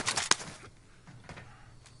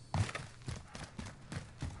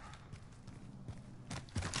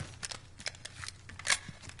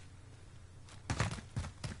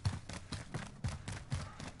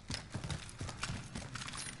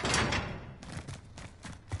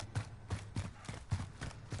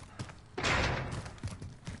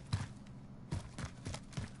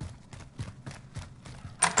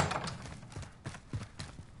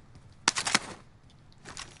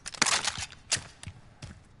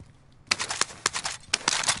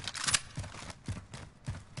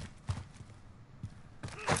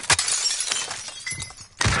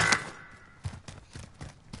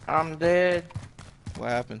 I'm dead. What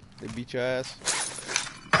happened? They beat your ass?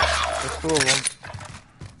 There's two of them.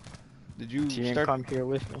 Did you She didn't start? come here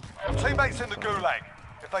with me. Your teammates in the gulag.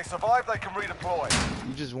 If they survive, they can redeploy.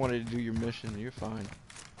 You just wanted to do your mission. You're fine.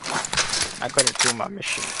 I couldn't do my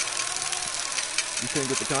mission. You couldn't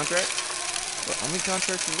get the contract? What, how many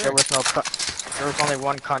contracts is There was no. There was only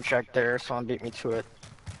one contract there, so someone beat me to it.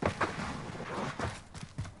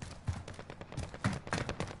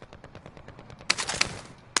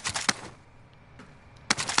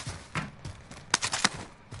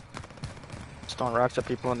 Throwing rocks at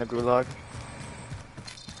people in the gulag.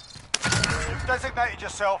 You've designated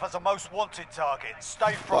yourself as a most wanted target.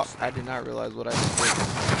 Stay Fuck, frosty. I did not realize what I just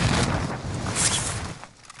did.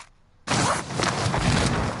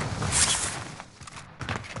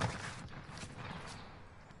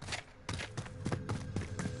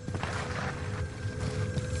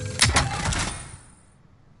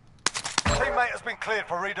 Teammate has been cleared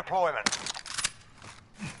for redeployment.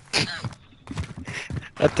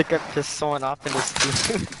 I think I'm just sewing off in this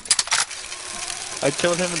team. I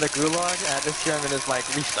killed him in the gulag, and I just hear him in his like,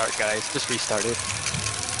 restart guys, just restart it.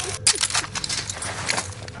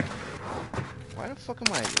 Why the fuck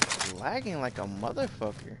am I lagging like a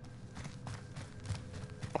motherfucker?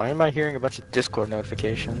 Why am I hearing a bunch of Discord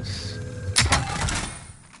notifications?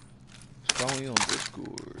 Follow me on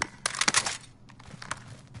Discord.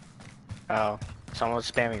 Oh, someone was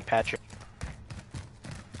spamming Patrick.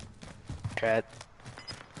 At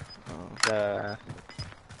Oh, the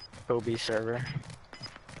Kobe server.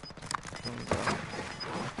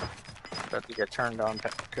 About to get turned on,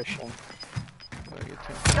 Christian. I get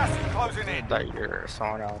to- Gas is closing in. That you're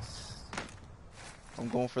someone else. I'm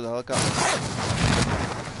going for the helicopter.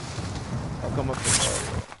 I'll come up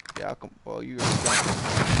to, yeah, I'll come, well, you already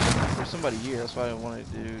done. There's somebody here, that's why I wanted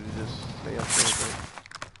to do to just stay up there, but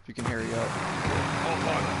if you can hurry up. All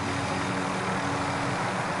five.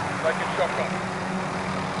 Taking shotgun.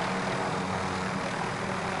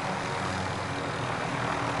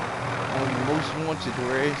 Most wanted,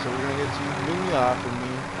 right? So we're gonna get you moolah from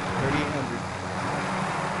me, 3,800.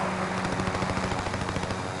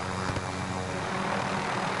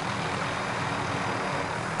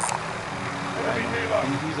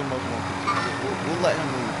 He's the most wanted. We'll let him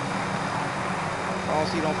move. As long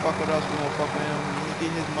as he don't fuck with us, we won't fuck with him. When he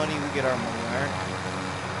get his money, we get our money, alright?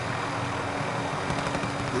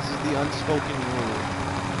 This is the unspoken rule.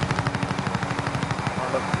 All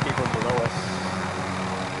the people below us.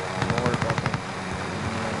 Don't worry about them.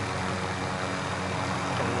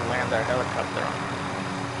 Can we land our helicopter?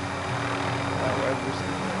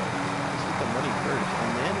 Let's get the money first,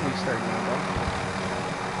 and then we start doing bumping.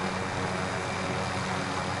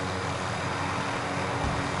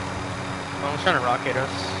 Someone's trying to rocket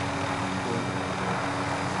us.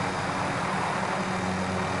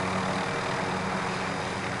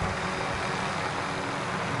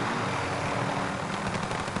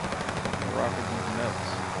 The rocket is nuts.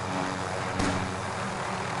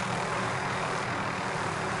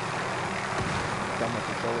 Got my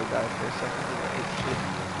controller died for a second. Oh shit.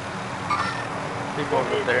 People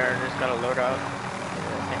over there just gotta load out. I'm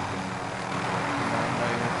not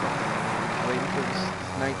even fucking waiting for this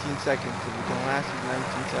 19 seconds. If we can last these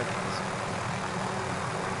 19 seconds.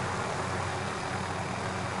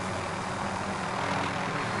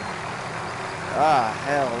 Ah,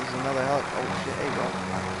 hell, there's another hell. Oh shit, hey, bro.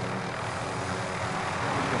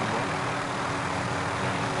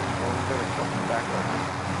 Oh, we better fucking back up.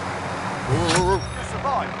 You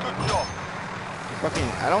survived. Good job. Fucking,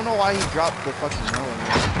 I don't know why he dropped the fucking melon.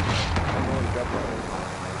 I don't know why he dropped that.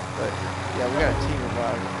 But, yeah, we got a team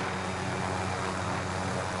revive.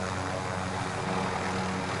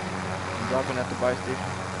 I'm dropping at the buy station.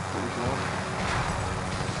 What would you want?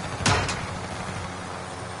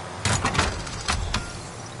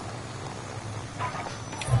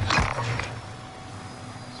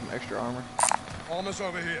 Some extra armor. Armor's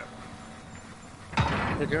over here.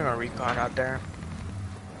 They're doing a recon out there.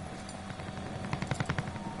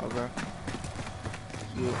 Okay.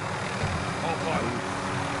 Yeah. All five.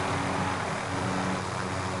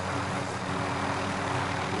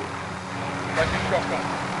 Taking shotgun.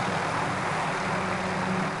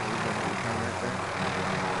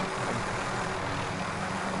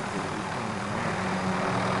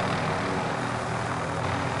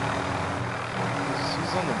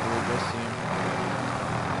 He's on the bridge, I see him.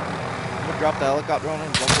 I'm gonna drop the helicopter on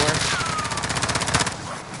him, one more.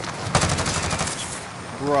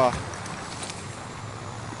 Bruh.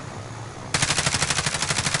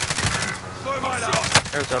 Slow mine out.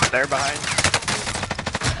 There's up there behind.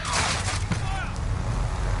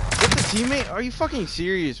 Get the teammate? Are you fucking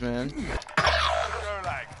serious, man?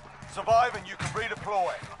 Gulag. Survive and you can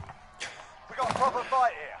redeploy. We got a proper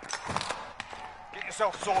fight here. Get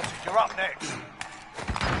yourself sorted. You're up next.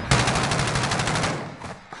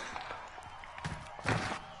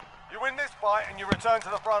 You win this fight and you return to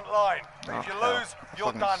the front line. But if you Oh, hell. lose, you're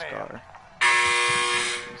Fucking done scar. here.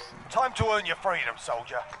 Time to earn your freedom,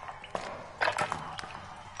 soldier.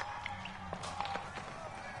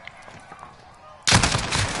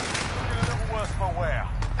 Looking a little worse for wear.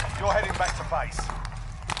 You're heading back to base.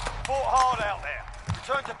 Fought hard out there.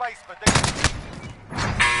 Return to base for decent.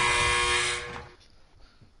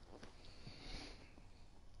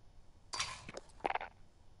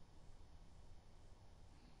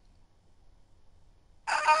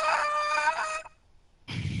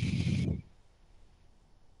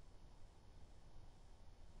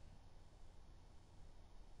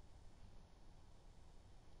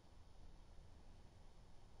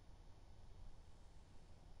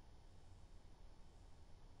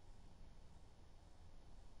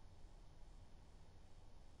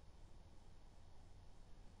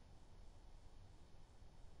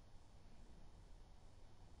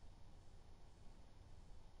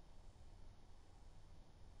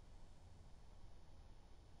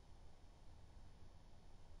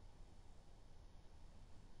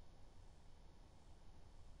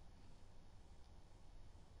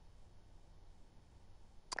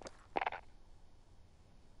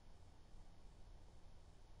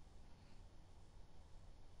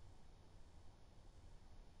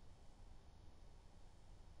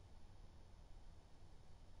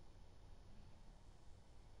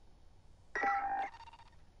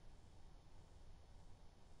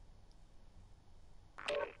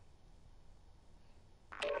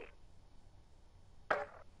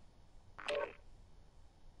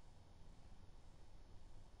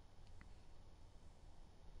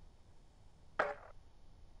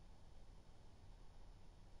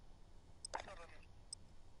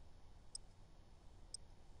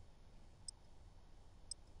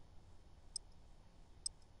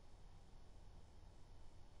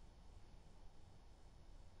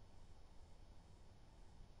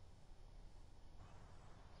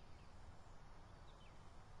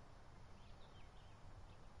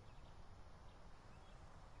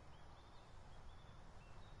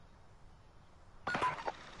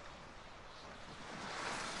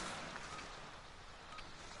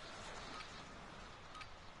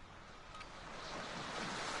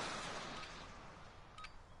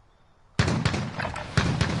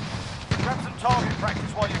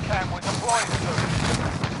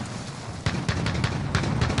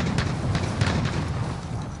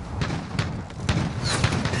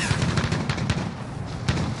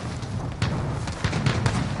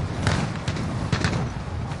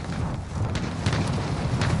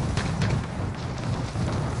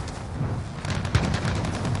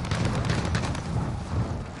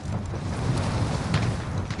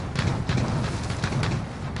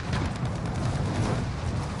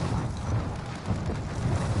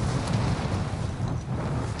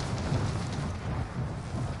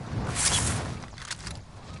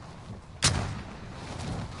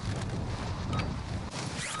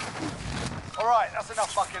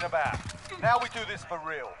 messing about. Now we do this for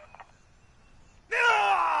real.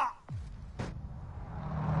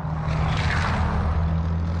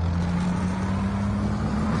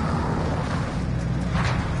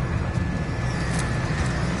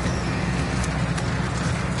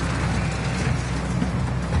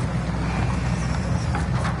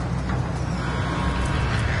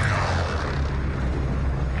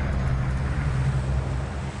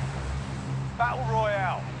 Battle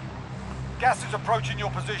Royale. Gas is approaching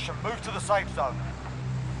your position. Move to the safe zone.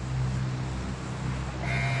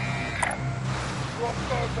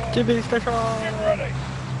 TV station! Ready.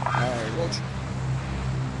 Alright.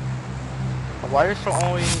 Why is there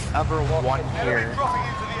only ever one Enemy here? dropping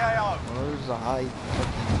into the AO. Well, there's a high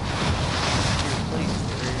fucking place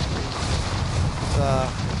here.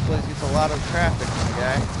 This place gets a lot of traffic, my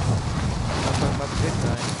guy. I'm talking about the good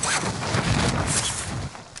time.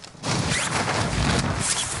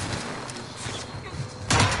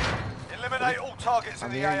 Eliminate all targets in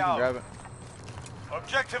I'm the here, you can grab AO. it.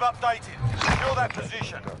 Objective updated. Secure that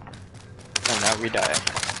position. And now we die. I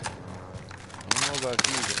don't know about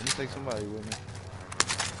you, but I'm gonna take somebody with me.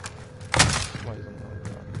 Somebody's on the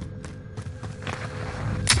top.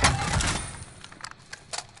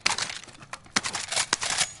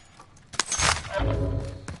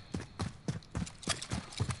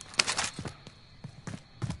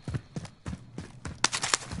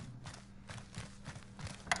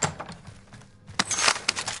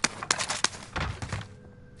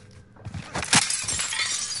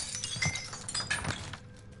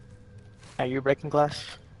 Are you breaking glass?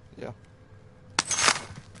 Yeah.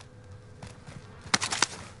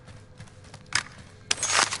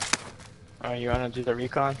 Are you wanna do the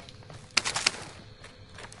recon?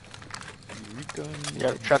 Recon? You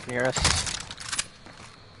have a truck near us.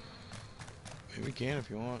 Maybe we can if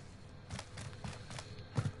you want.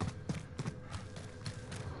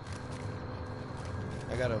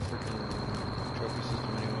 I got a freaking trophy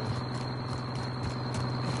system anyways.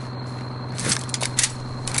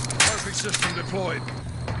 Trophy system deployed.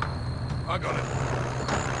 I got it.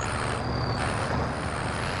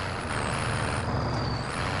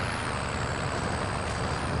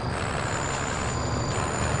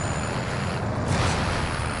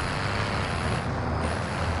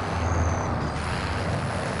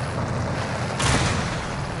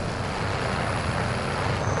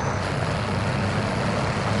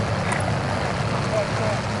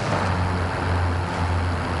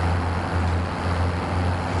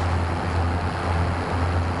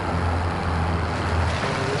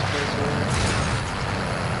 Over this place over.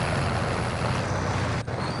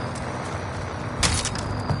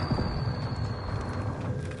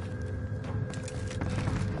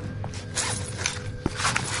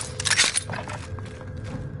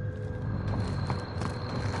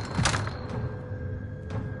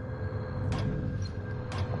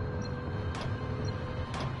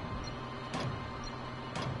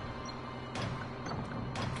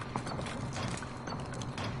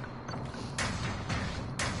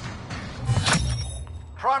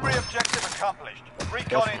 Primary objective accomplished. Recon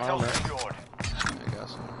Got some intel armor. secured. I got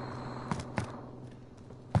some.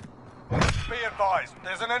 Be advised,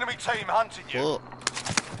 there's an enemy team hunting you. Look.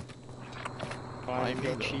 Find Find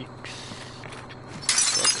me me cheeks.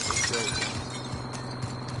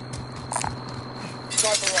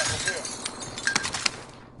 Sniper rifle here.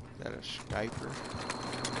 Is that a sniper?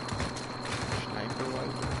 Sniper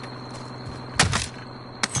rifle?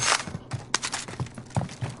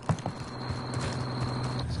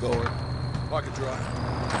 Let's go. I can drive.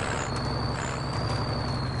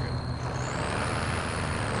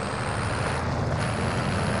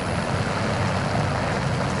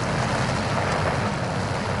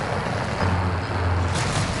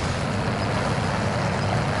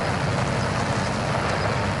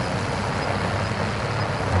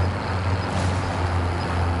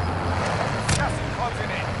 Gas is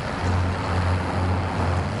closing in.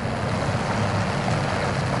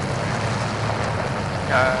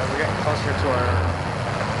 We're getting closer to our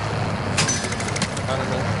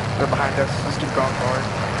enemy. They're behind us. Let's keep going forward.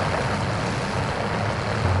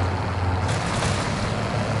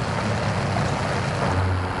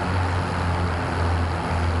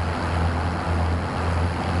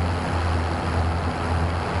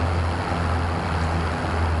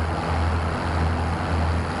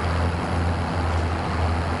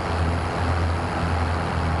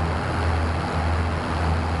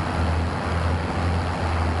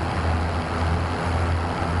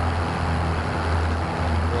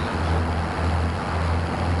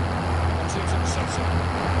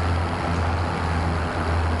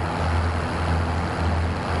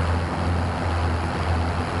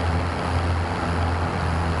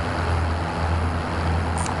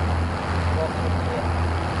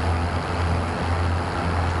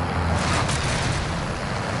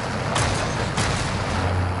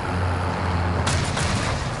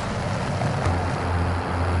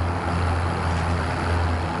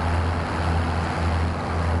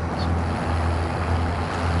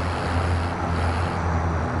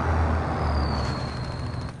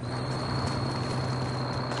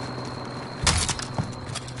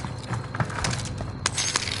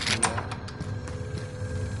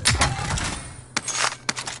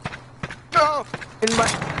 No! In my...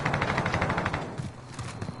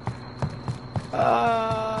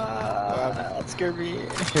 that scared me.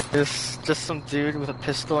 There's just some dude with a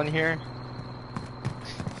pistol in here.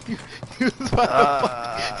 He was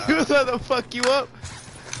about to fuck you up.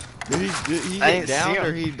 Did he get down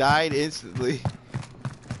or he died instantly?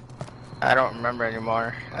 I don't remember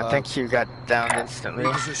anymore. I think he got down instantly.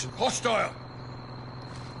 Reposition. Hostile.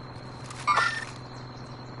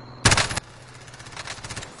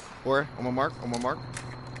 Or on my mark, on my mark.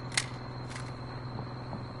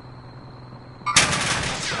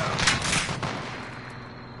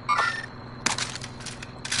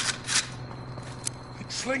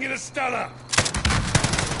 Slinging a Stella.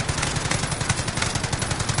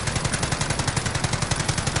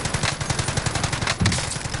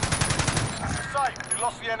 Safe. You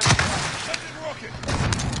lost the enemy. Sending rocket.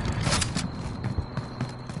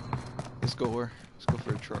 Let's go, or let's go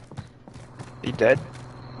for a truck. He dead?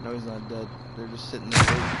 No, he's not dead. They're just sitting there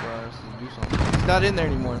waiting for us to do something. He's not in there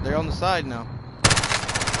anymore. They're on the side now.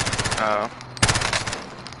 Oh.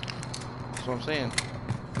 That's what I'm saying.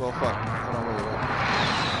 Well, fuck. Hold on, wait.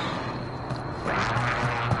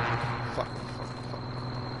 Fuck.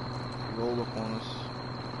 He rolled up on us.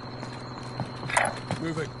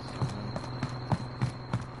 Moving.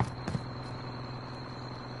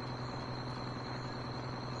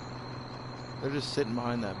 They're just sitting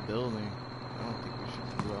behind that building. I don't think we should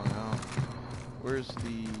go out. Where's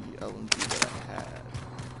the LMG that I had?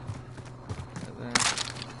 Right there.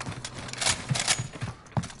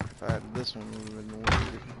 If I had this one, it would have been more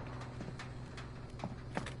easy.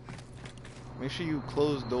 Make sure you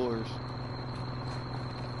close doors.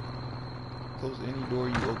 Close any door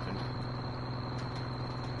you open.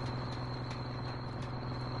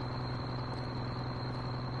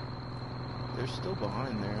 They're still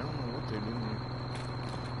behind there. I don't know what they're doing.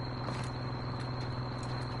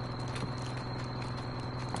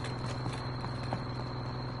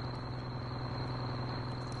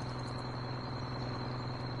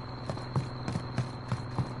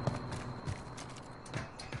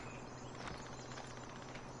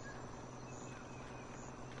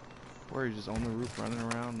 Or he's just on the roof running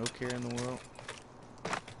around, no care in the world.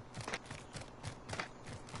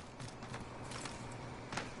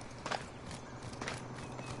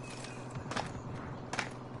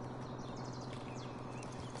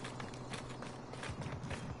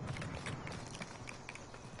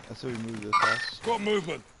 That's how we move this fast. Got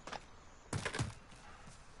movement.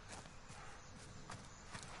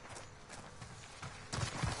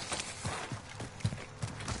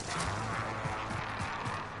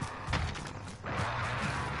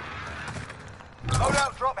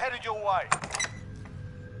 Loadout drop headed your way.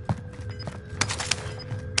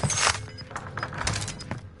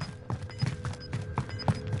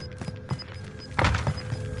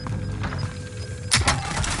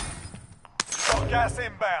 Got gas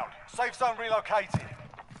inbound. Safe zone relocated.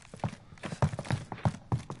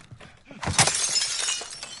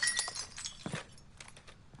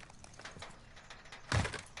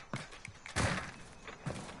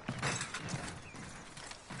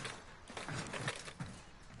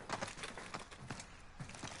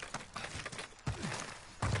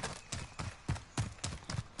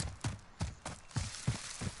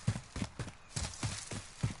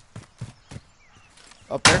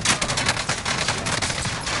 Up there.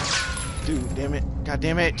 Dude, damn it. God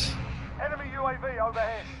damn it. Enemy UAV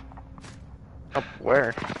overhead. Up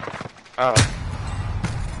where? Oh.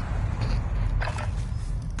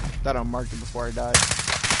 Thought I marked it before I died.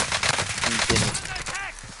 You didn't.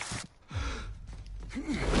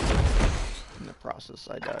 In the process,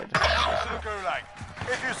 I died. To the gulag.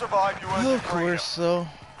 If you survive, you earn Of course, so.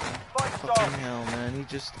 Fight Fucking style. hell, man. He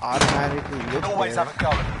just automatically You looked can always there. have a go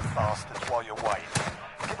at these bastards while you wait.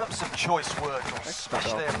 Give them some choice words or smash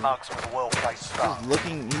stuff their off. mugs with a well-placed stun.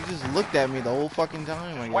 He just looked at me the whole fucking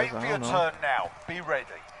time, I guess. Wait I for your don't know. turn now. Be ready.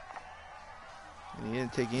 And he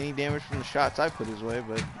didn't take any damage from the shots I put his way,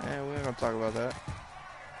 but we're not gonna talk about that.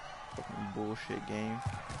 Fucking bullshit game.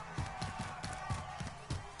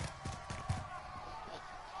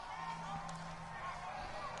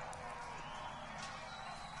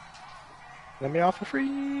 Let me off for free.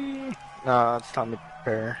 No, it's time to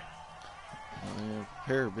prepare.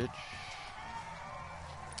 Prepare, bitch.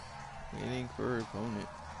 Waiting for opponent.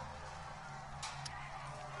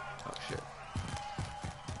 Oh shit.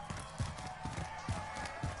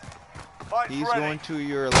 Fight's He's ready. going to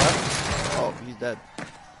your left. Oh, he's dead.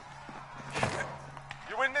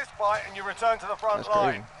 You win this fight and you return to the front That's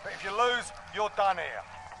line. crazy. But if you lose, you're done here.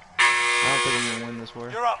 I don't think I'm gonna win this war.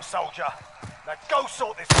 You're up, soldier. Now go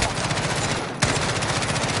sort this one out.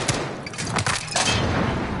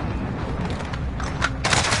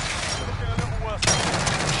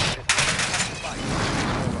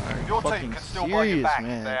 fucking can still buy you serious, back if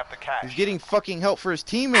man. they have the cash. He's getting fucking help for his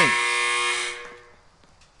teammates.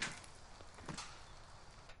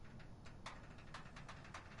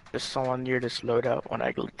 There's someone near this loadout when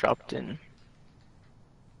I dropped in.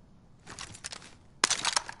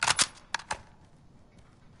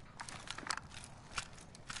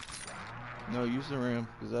 No, use the ram,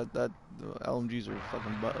 because the LMGs are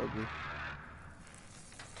fucking butt ugly.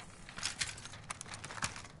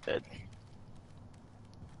 Dead.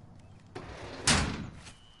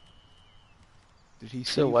 Did he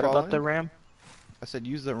see So you what fall about in? the RAM? I said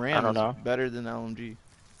use the ram. don't know. It's better than LMG.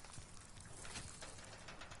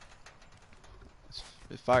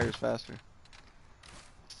 It fires faster.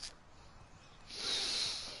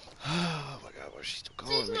 Oh my god, why is she still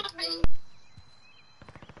calling me?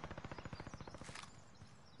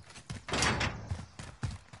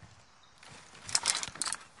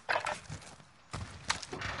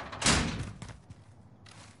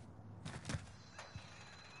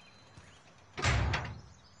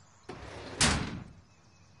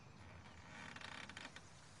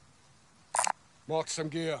 Mark some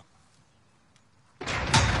gear.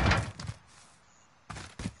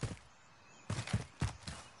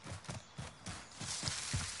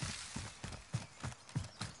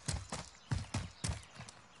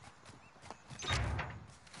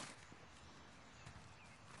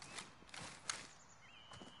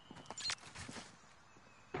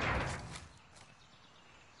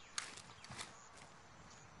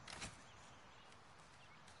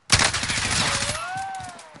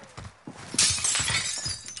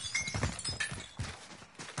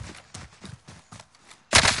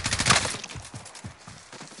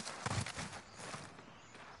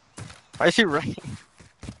 Why is he running?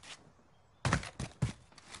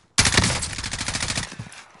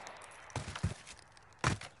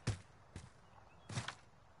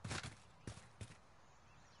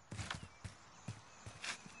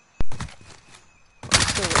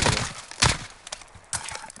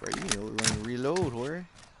 Bro, you need to run reload, whore.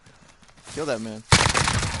 Kill that man.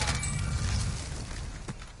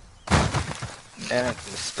 Damn it,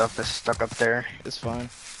 this stuff is stuck up there. It's fine.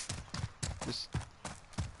 Just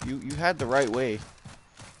you had the right way.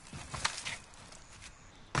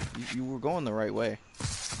 You were going the right way.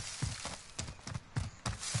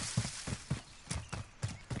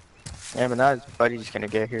 Yeah, but now his buddy's gonna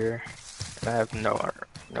get here. And I have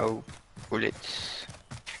no bullets.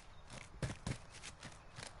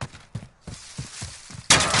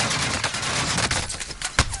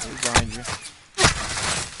 He's behind you.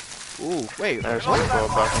 Ooh, wait. There's You one like go that,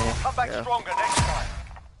 above me. Mark? Come back Yeah. stronger next time.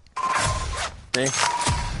 Me?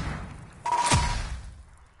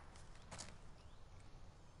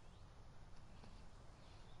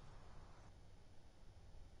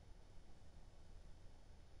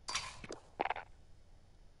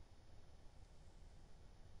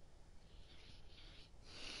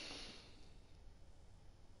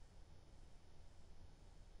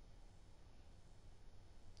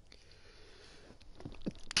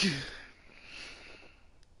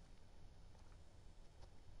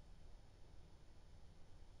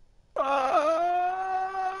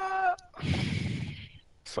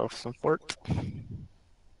 Self-support.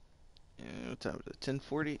 What time is it?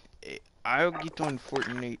 10:40. I'll get on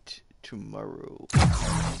Fortnite tomorrow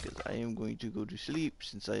because I am going to go to sleep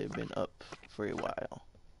since I have been up for a while.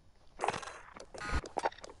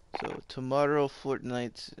 So tomorrow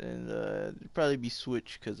Fortnite and it'll probably be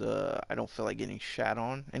Switch because I don't feel like getting shat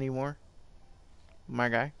on anymore. My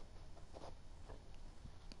guy.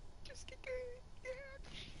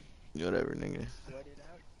 Whatever, nigga.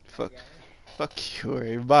 Fuck you,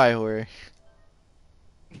 Jorge. Bye, Jorge.